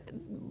that, but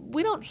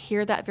we don't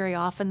hear that very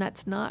often.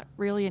 That's not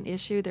really an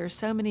issue. There are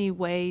so many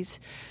ways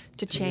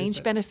to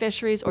change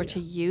beneficiaries or to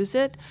use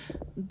it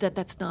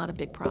that's not a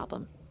big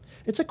problem.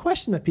 It's a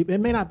question that people, it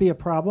may not be a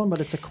problem,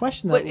 but it's a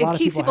question that But a lot it of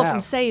keeps people people from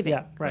have. saving.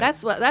 Yeah, right.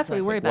 That's what we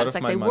worry about. what It's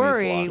if like they my money's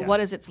worry, locked? what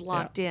is it's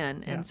locked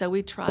in? Yeah. And so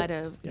we try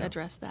to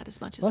address that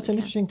as much as Well, that's we an can.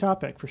 interesting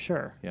topic for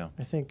sure. Yeah.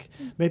 I think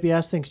maybe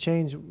as things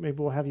change, maybe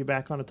we'll have you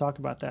back on to talk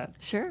about that.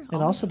 Sure. And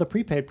always. also the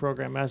prepaid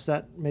program, as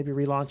that maybe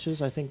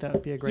relaunches, I think that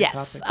would be a great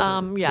Yes, topic.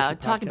 for future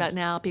talking about podcasts. it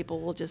now, people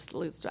will just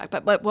lose track.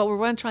 But what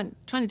we're trying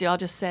to do, I'll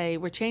just say,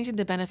 we're changing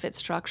the benefit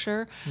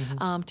structure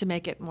to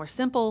make it more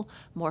simple,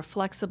 more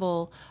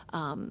flexible,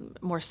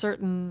 more certain,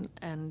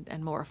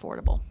 and more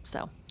affordable.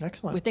 So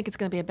Excellent. we think it's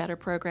going to be a better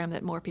program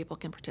that more people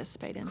can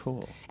participate in.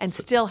 Cool. And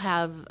still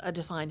have a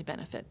defined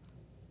benefit.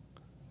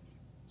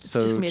 So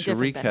just gonna be a to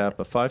different recap, benefit.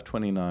 a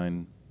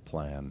 529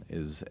 plan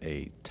is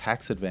a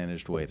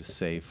tax-advantaged way to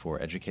save for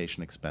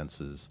education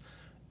expenses,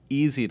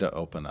 easy to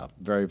open up,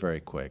 very, very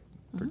quick.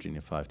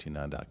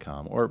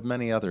 Virginia529.com or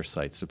many other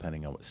sites,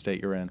 depending on what state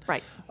you're in.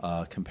 Right.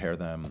 Compare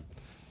them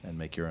and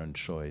make your own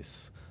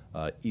choice.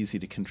 Easy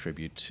to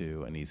contribute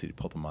to and easy to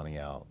pull the money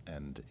out,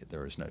 and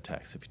there is no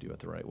tax if you do it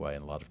the right way,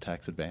 and a lot of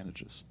tax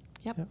advantages.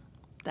 Yep.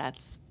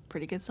 That's a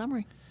pretty good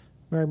summary.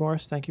 Mary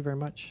Morris, thank you very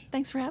much.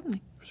 Thanks for having me.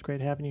 It was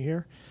great having you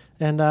here.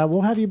 And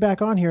we'll have you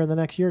back on here in the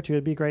next year or two.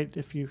 It'd be great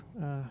if you're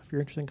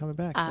interested in coming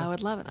back. I So.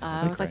 would love it.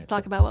 I always like to great.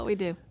 talk about what we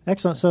do.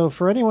 Excellent. So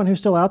for anyone who's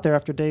still out there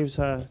after Dave's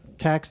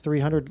tax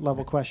 300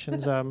 level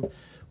questions,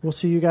 we'll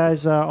see you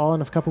guys all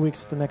in a couple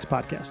weeks at the next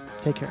podcast.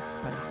 Take care.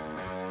 Bye.